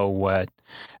know what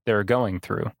they're going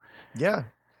through. Yeah.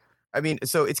 I mean,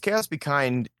 so It's Chaos Be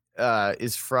Kind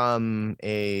is from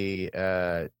a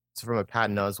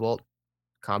Patton Oswalt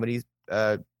comedy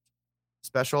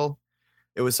special.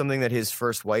 It was something that his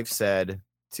first wife said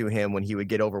to him when he would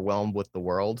get overwhelmed with the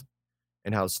world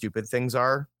and how stupid things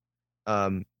are.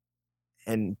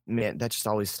 And man, that just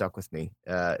always stuck with me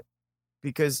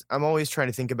because I'm always trying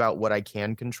to think about what I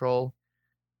can control.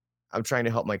 I'm trying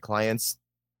to help my clients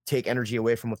take energy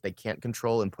away from what they can't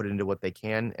control and put it into what they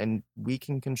can. And we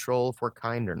can control if we're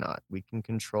kind or not. We can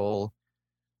control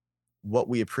what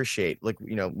we appreciate. Like,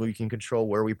 we can control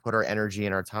where we put our energy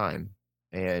and our time.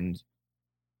 And,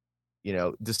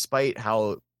 despite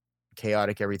how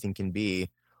chaotic everything can be,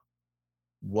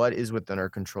 what is within our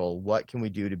control? What can we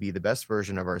do to be the best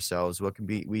version of ourselves? What can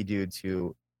we do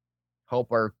to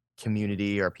help our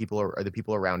community, our people, or the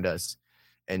people around us,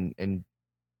 and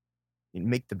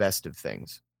make the best of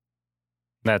things?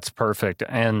 That's perfect.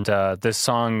 And this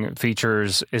song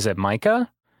features, is it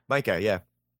Micah? Micah, yeah.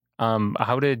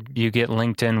 How did you get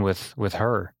linked in with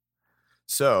her?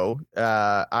 So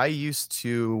I used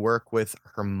to work with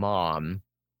her mom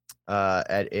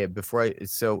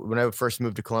so when I first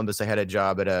moved to Columbus, I had a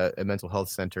job at a mental health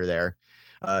center there.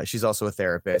 She's also a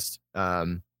therapist.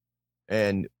 And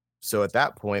so at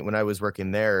that point, when I was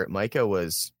working there,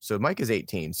 Micah's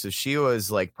 18. So she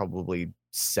was like probably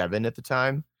 7 at the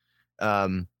time.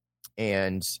 So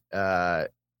I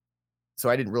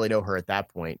didn't really know her at that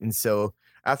point. And so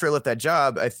after I left that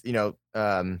job, her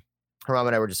mom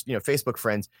and I were just, Facebook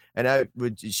friends, and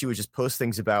she would just post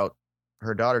things about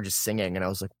her daughter just singing. And I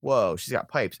was like, whoa, she's got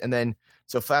pipes. And then,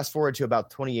 so fast forward to about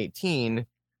 2018,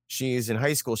 she's in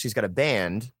high school. She's got a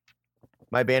band.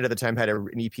 My band at the time had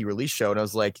an EP release show. And I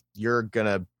was like, you're going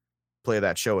to play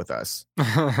that show with us.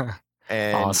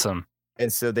 And awesome.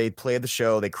 And so they played the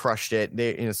show, they crushed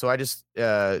it. So I've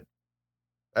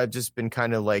just been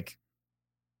kind of like,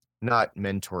 not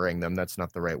mentoring them. That's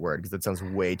not the right word, because that sounds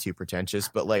way too pretentious,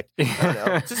 but like, I don't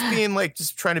know, just being like,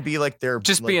 just trying to be like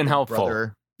being helpful.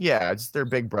 Brother. Yeah. Just their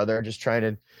big brother, just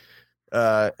trying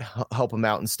to help them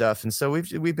out and stuff. And so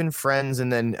we've been friends.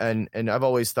 And then, and I've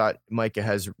always thought Micah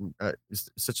has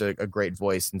such a great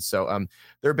voice. And so,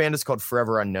 their band is called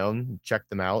Forever Unknown. Check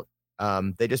them out.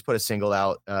 They just put a single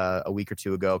out a week or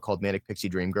two ago called Manic Pixie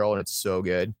Dream Girl, and it's so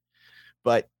good.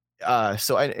 But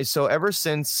so ever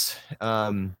since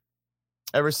I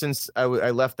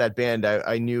left that band,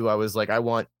 I knew, I was like, I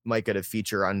want Micah to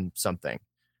feature on something.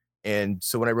 And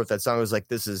so when I wrote that song, I was like,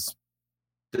 this is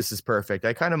perfect.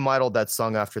 I kind of modeled that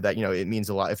song after that, It Means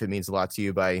a Lot, If It Means a Lot to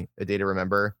You by A Day to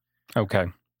Remember. Okay.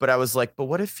 But I was like, but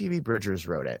what if Phoebe Bridgers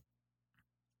wrote it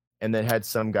and then had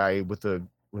some guy with a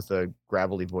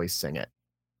gravelly voice sing it?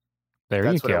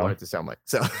 That's what I want it to sound like.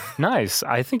 So nice.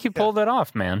 I think you pulled it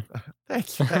off, man.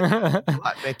 Thank you.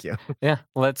 Thank you. Yeah.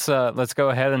 Let's go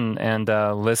ahead and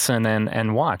listen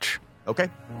and watch. Okay.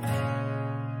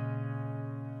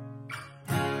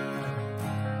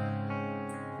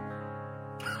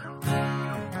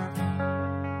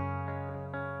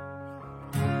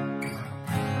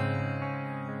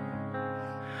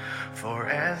 For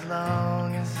as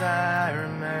long as I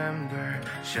remember,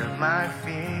 shut my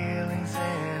feelings in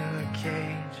a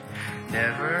cage,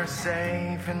 never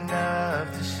safe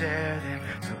enough to share them,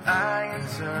 so I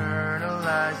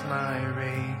internalize my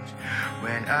rage.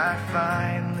 When I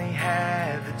finally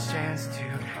had the chance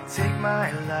to take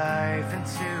my life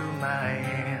into my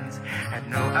hands, had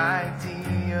no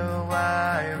idea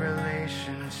why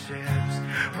relationships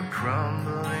would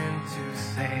crumble into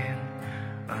sand,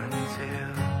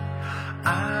 until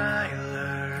I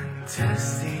learned to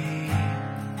see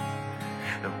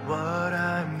that what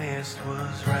I missed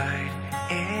was right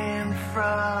in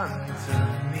front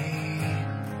of me.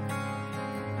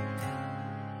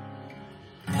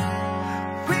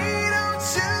 We don't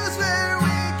choose where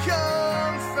we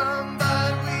come from,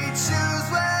 but we choose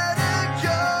where to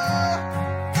go.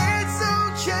 It's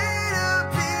okay to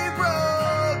be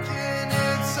broken,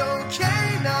 it's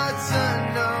okay not to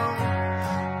know.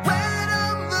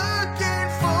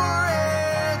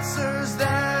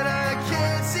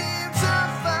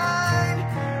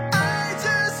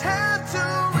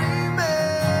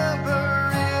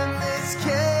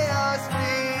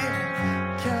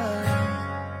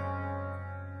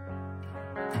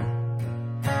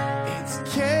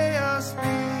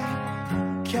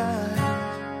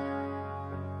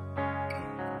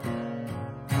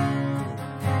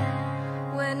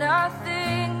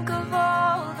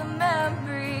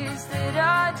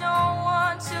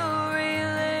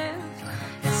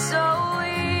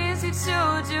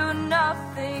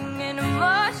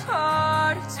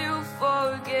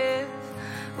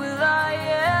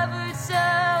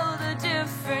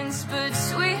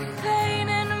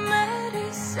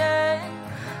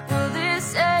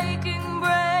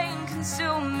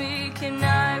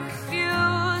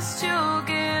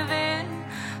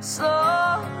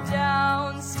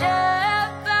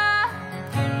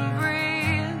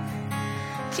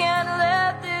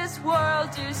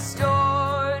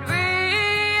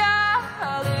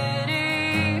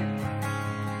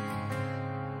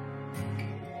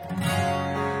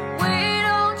 We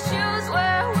don't choose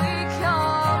where we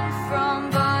come from,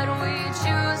 but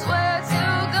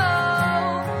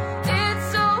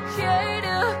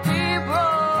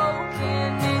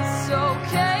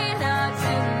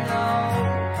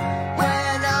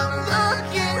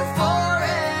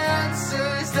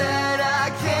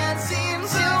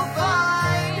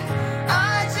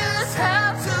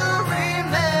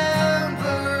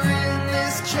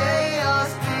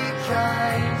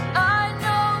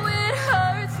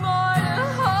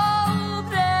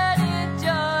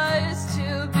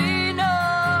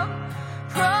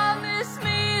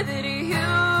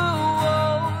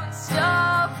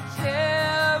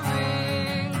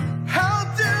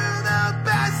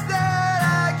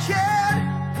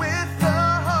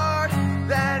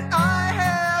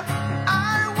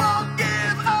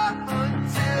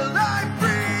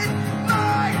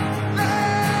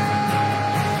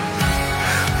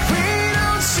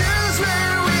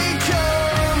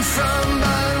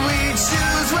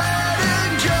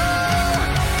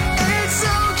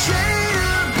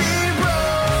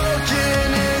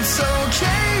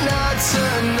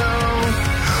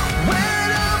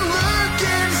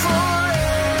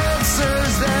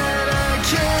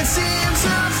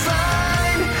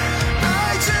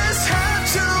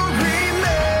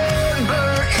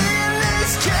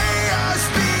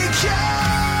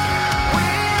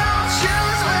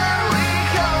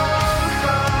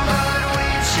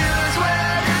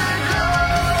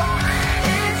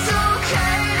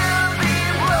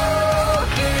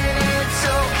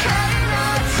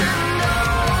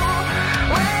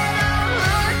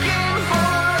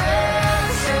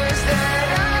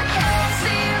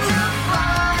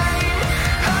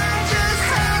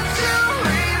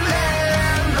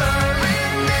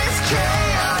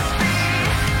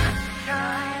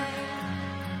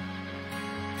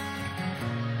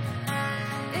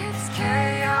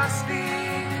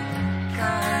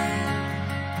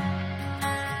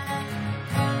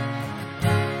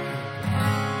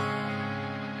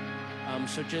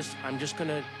I'm just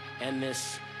gonna end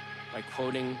this by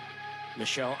quoting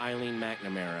Michelle Eileen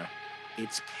McNamara.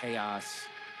 It's chaos.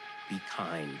 Be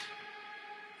kind.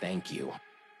 Thank you.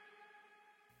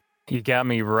 You got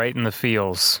me right in the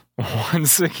feels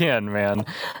once again, man,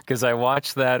 because I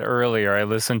watched that earlier. I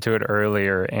listened to it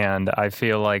earlier, and I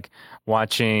feel like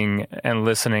watching and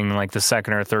listening like the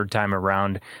second or third time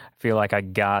around, I feel like I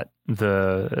got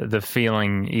the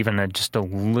feeling even just a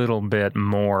little bit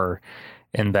more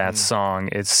in that song.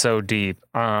 It's so deep.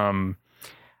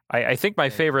 I think my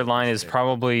favorite line is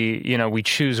probably, we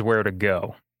choose where to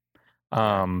go.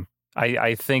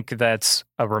 I think that's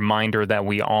a reminder that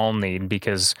we all need,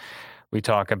 because we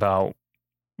talk about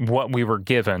what we were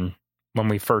given when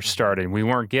we first started. We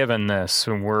weren't given this.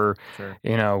 We were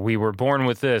born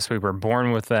with this. We were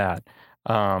born with that.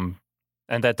 And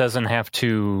that doesn't have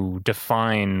to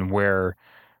define where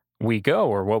we go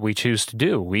or what we choose to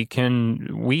do.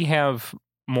 We have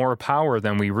more power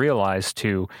than we realize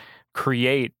to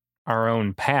create our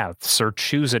own paths or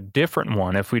choose a different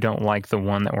one if we don't like the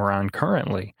one that we're on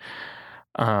currently.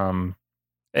 And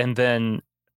then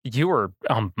you were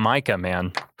Micah,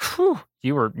 man. Whew,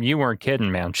 you weren't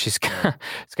kidding, man. She's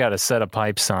got a set of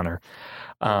pipes on her.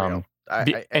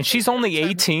 And she's only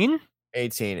 18.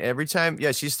 18. Every time,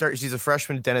 yeah, she's a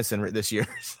freshman at Denison this year.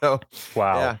 So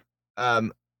wow. Yeah.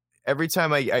 Every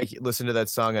time I listen to that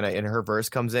song and her verse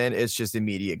comes in, it's just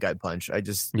immediate gut punch.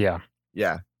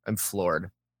 I'm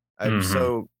floored.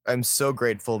 I'm so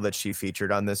grateful that she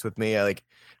featured on this with me.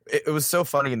 It was so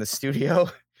funny in the studio.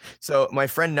 So my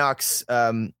friend Knox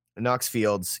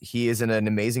Fields, he is in an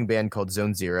amazing band called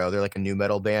Zone Zero. They're like a new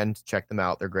metal band. Check them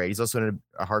out. They're great. He's also in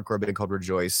a hardcore band called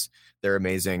Rejoice. They're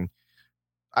amazing.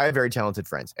 I have very talented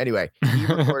friends. Anyway,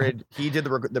 he did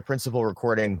the principal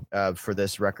recording for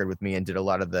this record with me and did a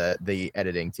lot of the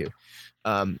editing too.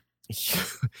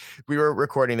 We were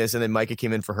recording this, and then Micah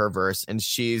came in for her verse, and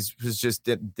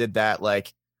did that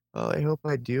like, "Oh, I hope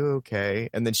I do okay,"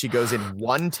 and then she goes in,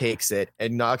 one takes it,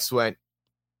 and Knox went,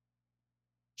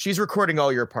 "She's recording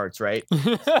all your parts, right?"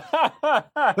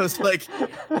 I was like,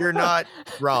 "You're not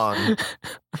wrong.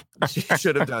 She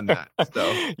should have done that."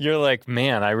 So you're like,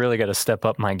 "Man, I really got to step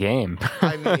up my game."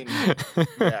 I mean,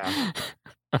 yeah,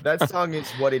 that song is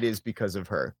what it is because of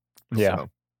her. Yeah, so,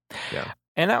 yeah.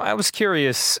 And I was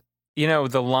curious.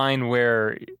 The line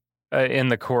where in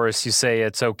the chorus you say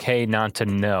it's okay not to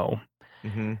know.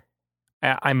 Mm-hmm.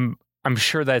 I'm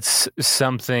sure that's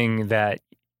something that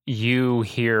you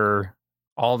hear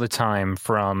all the time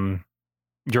from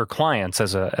your clients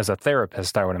as a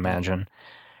therapist, I would imagine.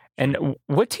 And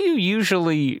what do you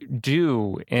usually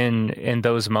do in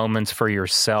those moments for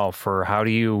yourself, or how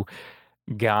do you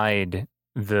guide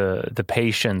the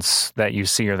patients that you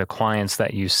see or the clients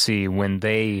that you see when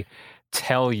they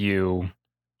tell you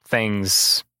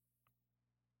things,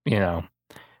 when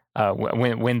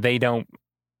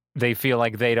they feel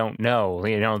like they don't know,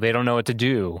 they don't know what to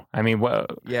do. I mean,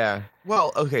 yeah.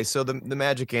 Well, okay. So the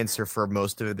magic answer for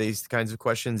most of these kinds of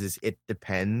questions is it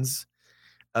depends.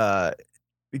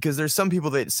 Because there's some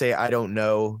people that say, I don't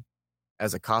know,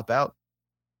 as a cop out.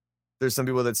 There's some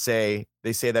people that say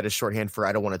that as shorthand for,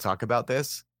 I don't want to talk about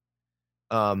this.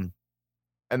 And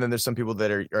then there's some people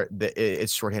that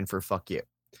it's shorthand for fuck you.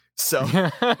 So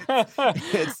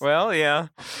well, yeah.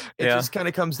 It just kind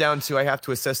of comes down to, I have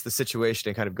to assess the situation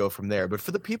and kind of go from there. But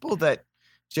for the people that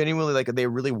genuinely they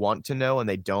really want to know and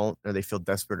they don't, or they feel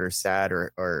desperate or sad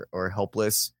or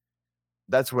helpless,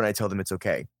 that's when I tell them it's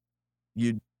okay.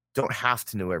 You don't have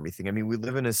to know everything. I mean, we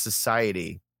live in a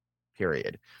society,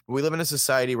 period. We live in a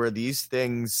society where these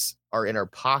things are in our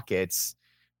pockets.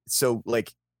 So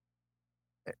with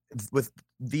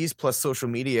these plus social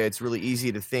media, it's really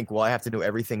easy to think, well, I have to know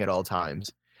everything at all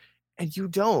times. And you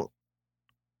don't.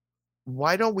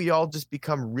 Why don't we all just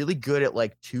become really good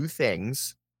at two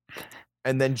things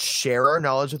and then share our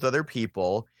knowledge with other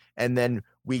people? And then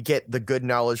we get the good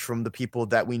knowledge from the people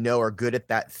that we know are good at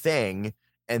that thing.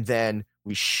 And then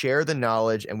we share the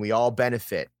knowledge and we all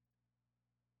benefit.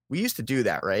 We used to do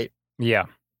that, right? Yeah.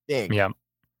 Yeah.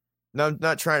 No, I'm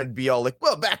not trying to be all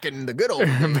well, back in the good old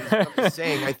days. I'm just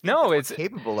saying, I think it's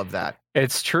capable of that.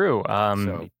 It's true.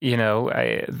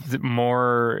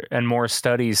 More and more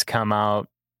studies come out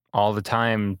all the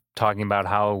time talking about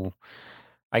how,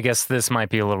 I guess this might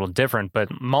be a little different, but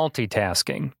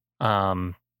multitasking,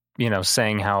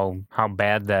 saying how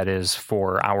bad that is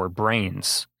for our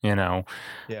brains, Yeah.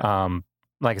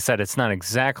 Like I said, it's not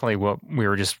exactly what we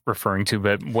were just referring to,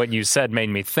 but what you said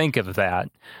made me think of that.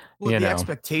 Well, the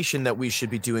expectation that we should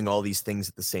be doing all these things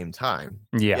at the same time.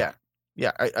 Yeah.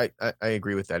 Yeah, I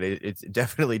agree with that. It's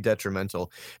definitely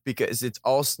detrimental because it's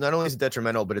also not only is it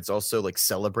detrimental, but it's also like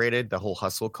celebrated the whole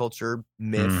hustle culture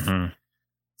myth. Mhm.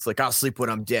 It's like I'll sleep when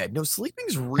I'm dead. No,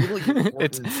 sleeping's really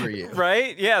important for you.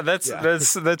 Right? Yeah, that's Yeah.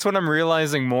 that's what I'm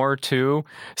realizing more too.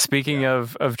 Speaking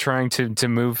of trying to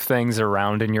move things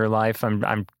around in your life,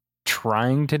 I'm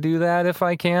trying to do that if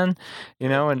I can,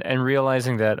 and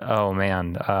realizing that, oh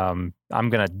man,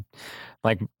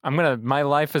 my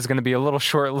life is gonna be a little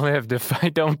short lived if I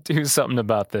don't do something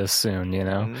about this soon,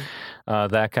 Mhm.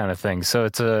 that kind of thing. So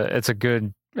it's a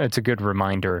good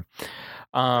reminder.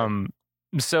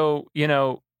 So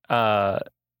uh,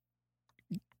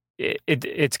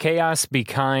 it's Chaos Be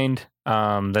Kind.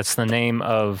 That's the name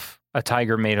of A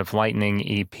Tiger Made of Lightning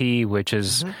EP, which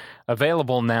is Mhm.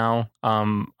 available now.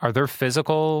 Are there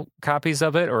physical copies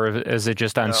of it, or is it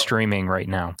just on No. streaming right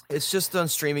now? It's just on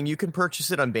streaming. You can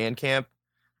purchase it on Bandcamp.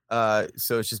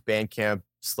 So it's just Bandcamp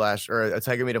 / or A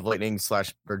Tiger Made of Lightning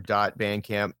 / or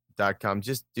 .bandcamp.com.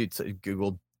 Just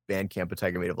Google Bandcamp A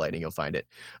Tiger Made of Lightning, you'll find it.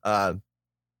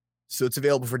 So it's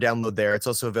available for download there. It's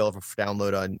also available for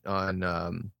download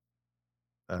on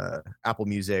Apple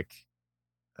Music,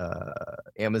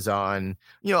 Amazon.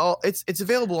 It's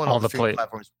available on all the streaming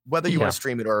platforms, whether you want to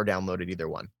stream it or download it, either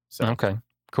one. So Okay,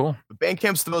 cool. but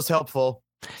Bandcamp's the most helpful.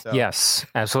 So Yes,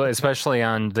 absolutely.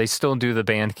 Especially they still do the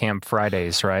Bandcamp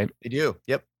Fridays, right? they do.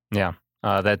 Yep, Yeah.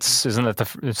 Isn't it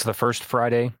it's the first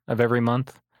Friday of every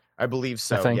month? I believe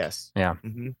so. think. Yes. Yeah.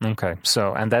 Mhm. Okay.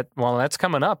 So, and that's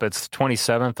coming up. It's the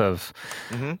 27th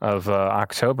Mhm. of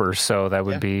October. So that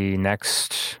would Yeah. be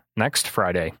next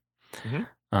Friday. Mhm.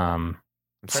 Um,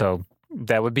 That's right. so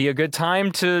that would be a good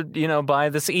time to, buy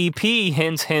this EP.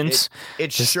 Hint, hint.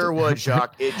 It sure would,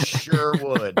 Jacques. It sure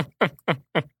would.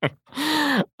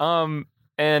 And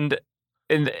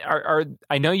are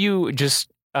I know you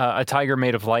just A Tiger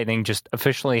Made of Lightning just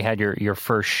officially had your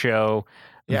first show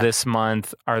this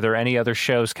month. Are there any other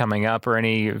shows coming up or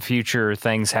any future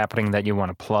things happening that you want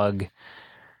to plug?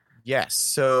 Yes.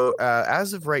 So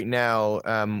as of right now,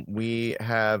 we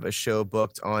have a show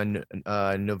booked on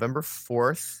November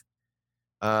 4th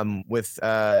with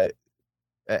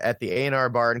at the A&R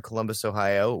Bar in Columbus,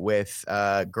 Ohio, with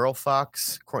Girl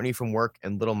Fox, Courtney from Work,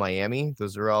 and Little Miami.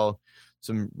 Those are all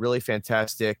some really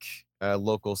fantastic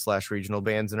local / regional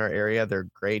bands in our area. They're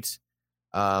great.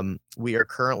 We are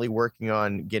currently working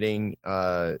on getting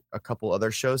a couple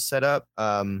other shows set up.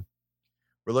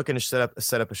 We're looking to set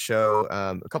up a show,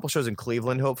 a couple shows in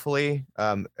Cleveland, hopefully,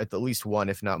 at the least one,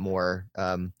 if not more.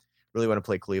 Really want to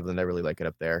play Cleveland. I really like it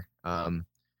up there.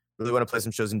 Really want to play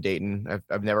some shows in Dayton.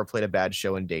 I've never played a bad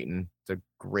show in Dayton. It's a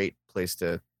great place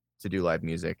to do live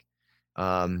music.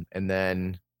 And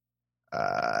then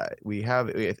we have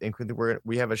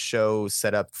a show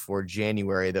set up for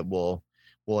January that we'll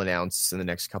announce in the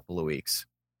next couple of weeks.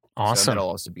 So Awesome. that'll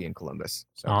also be in Columbus.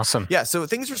 So, Awesome. yeah, so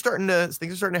things are starting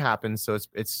to happen. So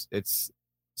it's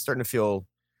starting to feel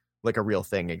like a real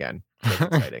thing again. So it's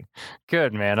exciting.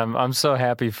 Good, man. I'm so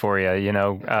happy for you.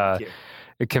 Thank you.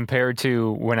 Compared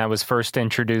to when I was first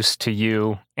introduced to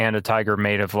you and A Tiger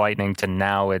Made of Lightning to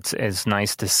now, it's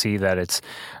nice to see that it's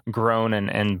grown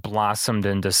and blossomed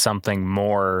into something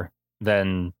more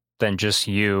than just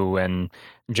you and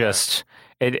just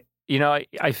it.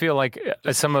 I feel like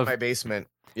some of my basement.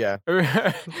 Yeah.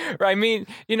 I mean,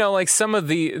 like some of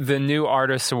the new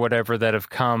artists or whatever that have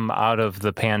come out of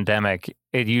the pandemic,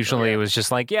 it usually was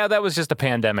just like, yeah, that was just a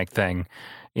pandemic thing,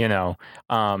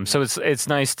 So it's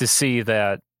nice to see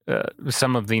that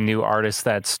some of the new artists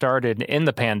that started in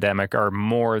the pandemic are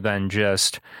more than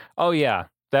just, oh yeah,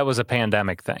 that was a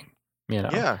pandemic thing,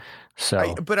 Yeah.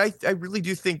 So, but I really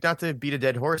do think, not to beat a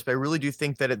dead horse, but I really do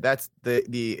think that that's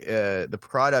the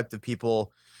product of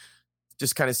people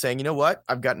just kind of saying, you know what,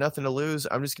 I've got nothing to lose.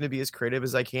 I'm just going to be as creative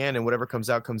as I can, and whatever comes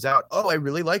out comes out. Oh, I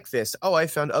really like this. Oh, I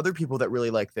found other people that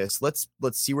really like this. Let's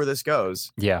see where this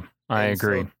goes. Yeah, I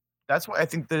agree. So that's why I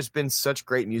think there's been such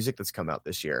great music that's come out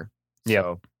this year. Yeah,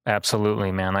 so,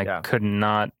 absolutely, man. I could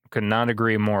not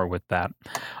agree more with that.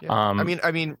 Yeah.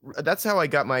 I mean, that's how I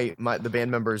got the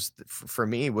band members. For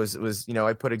me was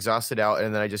I put Exhausted out,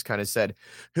 and then I just kind of said,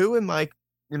 who in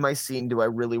my scene do I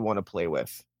really want to play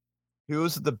with?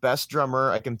 Who's the best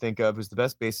drummer I can think of? Who's the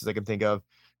best bassist I can think of?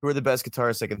 Who are the best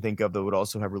guitarists I can think of that would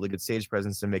also have really good stage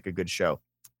presence and make a good show?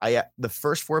 The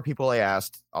first 4 people I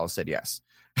asked all said yes.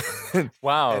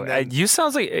 Wow, you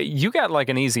sounds like you got like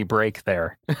an easy break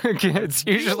there. It's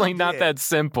usually not that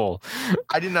simple.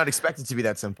 I did not expect it to be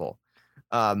that simple.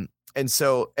 And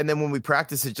then when we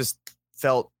practiced, it just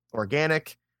felt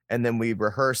organic. And then we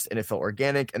rehearsed and it felt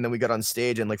organic. And then we got on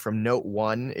stage, and like from note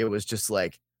 1, it was just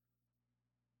like,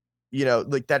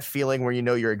 like that feeling where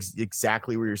you're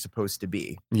exactly where you're supposed to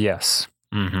be. Yes.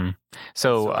 Mm-hmm.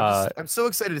 So, I'm so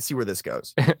excited to see where this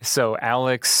goes. so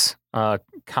Alex,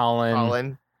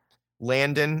 Colin,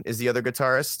 Landon is the other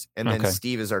guitarist, and then Okay.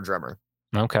 Steve is our drummer.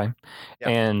 Okay. Yeah.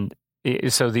 And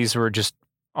so these were just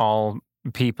all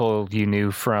people you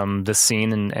knew from the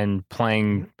scene and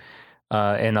playing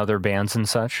in other bands and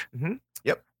such. Mm-hmm.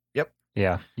 Yep.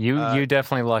 Yeah, you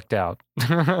definitely lucked out.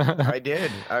 I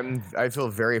did. I feel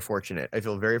very fortunate.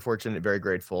 Very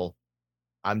grateful.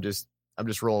 I'm just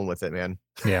rolling with it, man.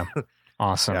 Yeah,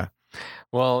 awesome. Yeah.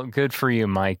 Well, good for you,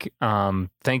 Mike.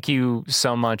 Thank you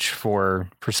so much for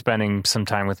spending some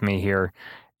time with me here,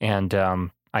 and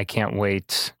I can't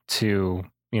wait to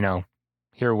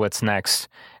hear what's next.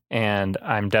 And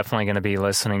I'm definitely going to be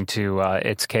listening to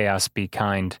It's Chaos, Be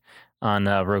Kind on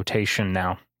rotation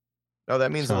now. Oh,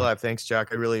 that means a lot. Thanks, Jack.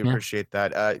 I really appreciate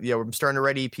that. We're starting to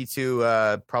write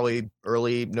EP2 probably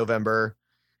early November,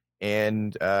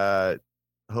 and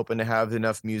hoping to have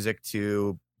enough music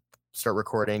to start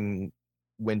recording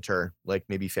winter, like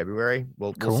maybe February.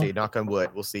 We'll see. Knock on wood.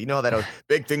 We'll see. You know that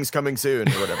big things coming soon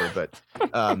or whatever. But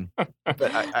I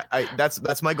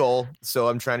that's my goal. So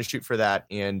I'm trying to shoot for that.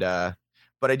 And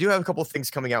but I do have a couple of things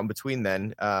coming out in between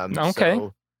then. Okay.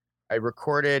 So I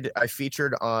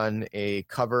featured on a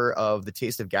cover of The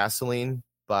Taste of Gasoline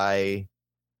by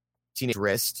Teenage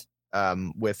Wrist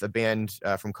with a band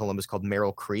from Columbus called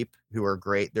Meryl Creep, who are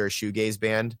great. They're a shoegaze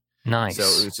band. Nice. So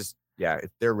it was just,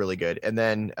 they're really good. And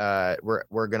then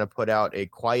we're going to put out a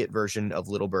quiet version of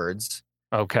Little Birds.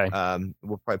 Okay.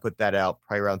 We'll probably put that out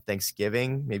probably around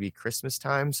Thanksgiving, maybe Christmas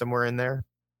time, somewhere in there.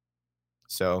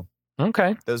 So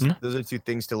okay, those are two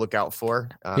things to look out for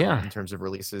in terms of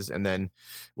releases. And then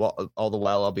all the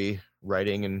while I'll be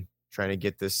writing and trying to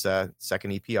get this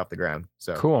second EP off the ground.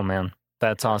 So cool, man.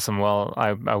 That's awesome. Well,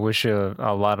 I wish you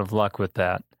a lot of luck with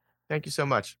that. Thank you so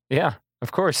much. Yeah,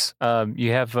 of course.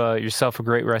 You have yourself a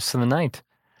great rest of the night.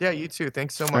 Yeah, you too.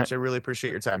 Thanks so much. I really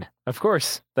appreciate your time. Of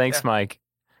course. Thanks, Mike.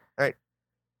 All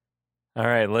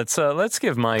right. Let's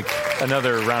give Mike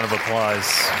another round of applause.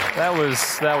 That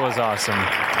was awesome.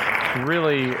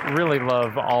 Really, really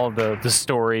love all the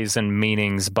stories and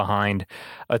meanings behind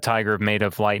A Tiger Made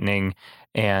of Lightning,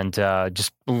 and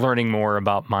just learning more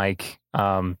about Mike.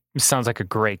 Sounds like a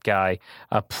great guy.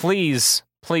 Please,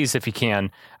 if you can,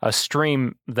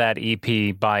 stream that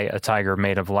EP by A Tiger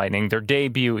Made of Lightning, their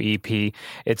debut EP.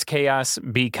 It's Chaos,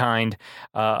 Be Kind.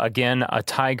 Again, A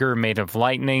Tiger Made of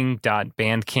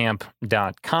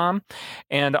Lightning.bandcamp.com.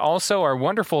 And also our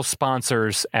wonderful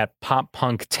sponsors at Pop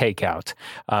Punk Takeout.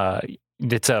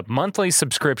 It's a monthly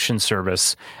subscription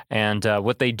service, and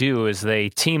what they do is they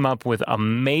team up with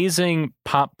amazing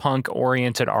pop punk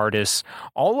oriented artists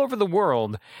all over the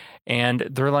world, and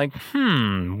they're like,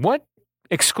 what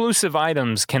exclusive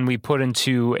items can we put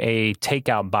into a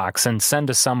takeout box and send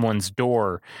to someone's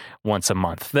door once a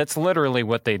month? That's literally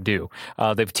what they do.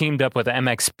 They've teamed up with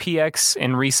MXPX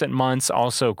in recent months,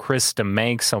 also Chris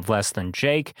DeMakes of Less Than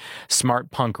Jake,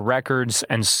 Smart Punk Records,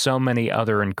 and so many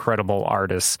other incredible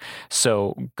artists.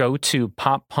 So go to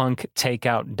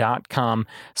poppunktakeout.com,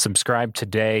 subscribe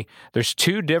today. There's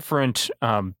two different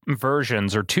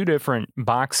versions or two different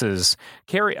boxes,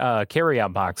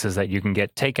 carry-out boxes that you can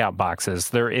get, takeout boxes.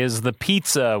 There is the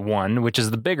pizza one, which is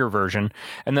the bigger version,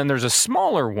 and then there's a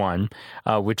smaller one,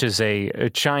 which is a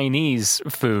Chinese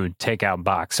food takeout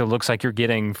box. So it looks like you're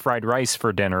getting fried rice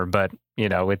for dinner, but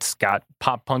it's got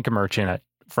pop punk merch in it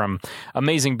from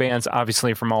amazing bands,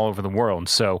 obviously from all over the world.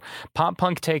 So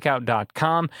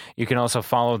poppunktakeout.com. You can also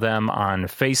follow them on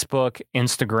Facebook,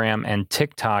 Instagram, and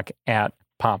TikTok at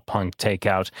Pop Punk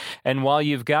Takeout. And while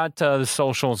you've got the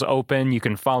socials open, you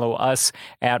can follow us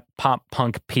at Pop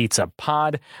Punk Pizza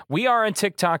Pod. We are on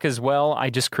TikTok as well. I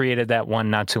just created that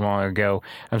one not too long ago.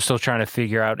 I'm still trying to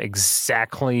figure out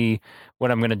exactly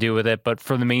what I'm going to do with it, but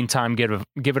for the meantime, give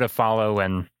it a follow,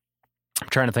 and I'm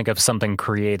trying to think of something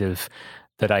creative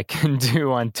that I can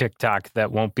do on TikTok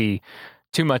that won't be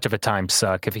too much of a time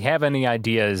suck. If you have any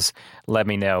ideas, let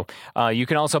me know. You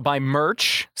can also buy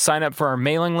merch, sign up for our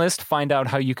mailing list, find out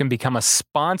how you can become a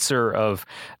sponsor of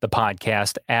the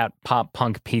podcast at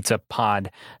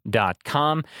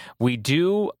poppunkpizzapod.com. We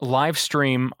do live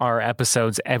stream our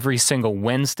episodes every single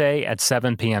Wednesday at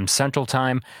 7 p.m. Central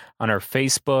Time on our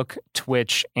Facebook,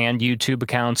 Twitch, and YouTube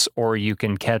accounts, or you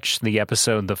can catch the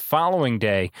episode the following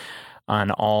day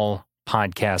on all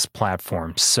podcast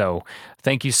platforms. So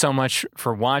thank you so much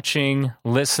for watching,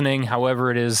 listening,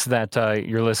 however it is that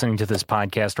you're listening to this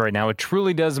podcast right now. It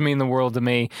truly does mean the world to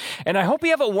me. And I hope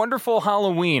you have a wonderful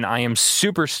Halloween. I am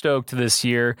super stoked this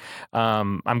year.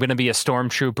 I'm going to be a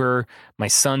stormtrooper. My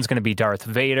son's going to be Darth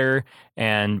Vader,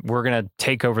 and we're going to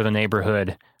take over the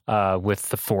neighborhood with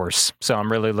the Force. So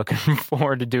I'm really looking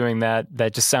forward to doing that.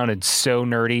 That just sounded so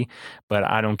nerdy, but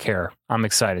I don't care. I'm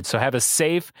excited. So have a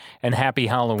safe and happy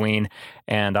Halloween,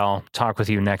 and I'll talk with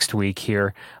you next week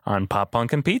here on Pop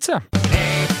Punk and Pizza.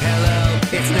 Hey, hello,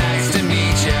 it's nice to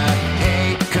meet ya.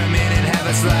 Hey, come in and have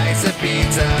a slice of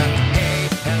pizza.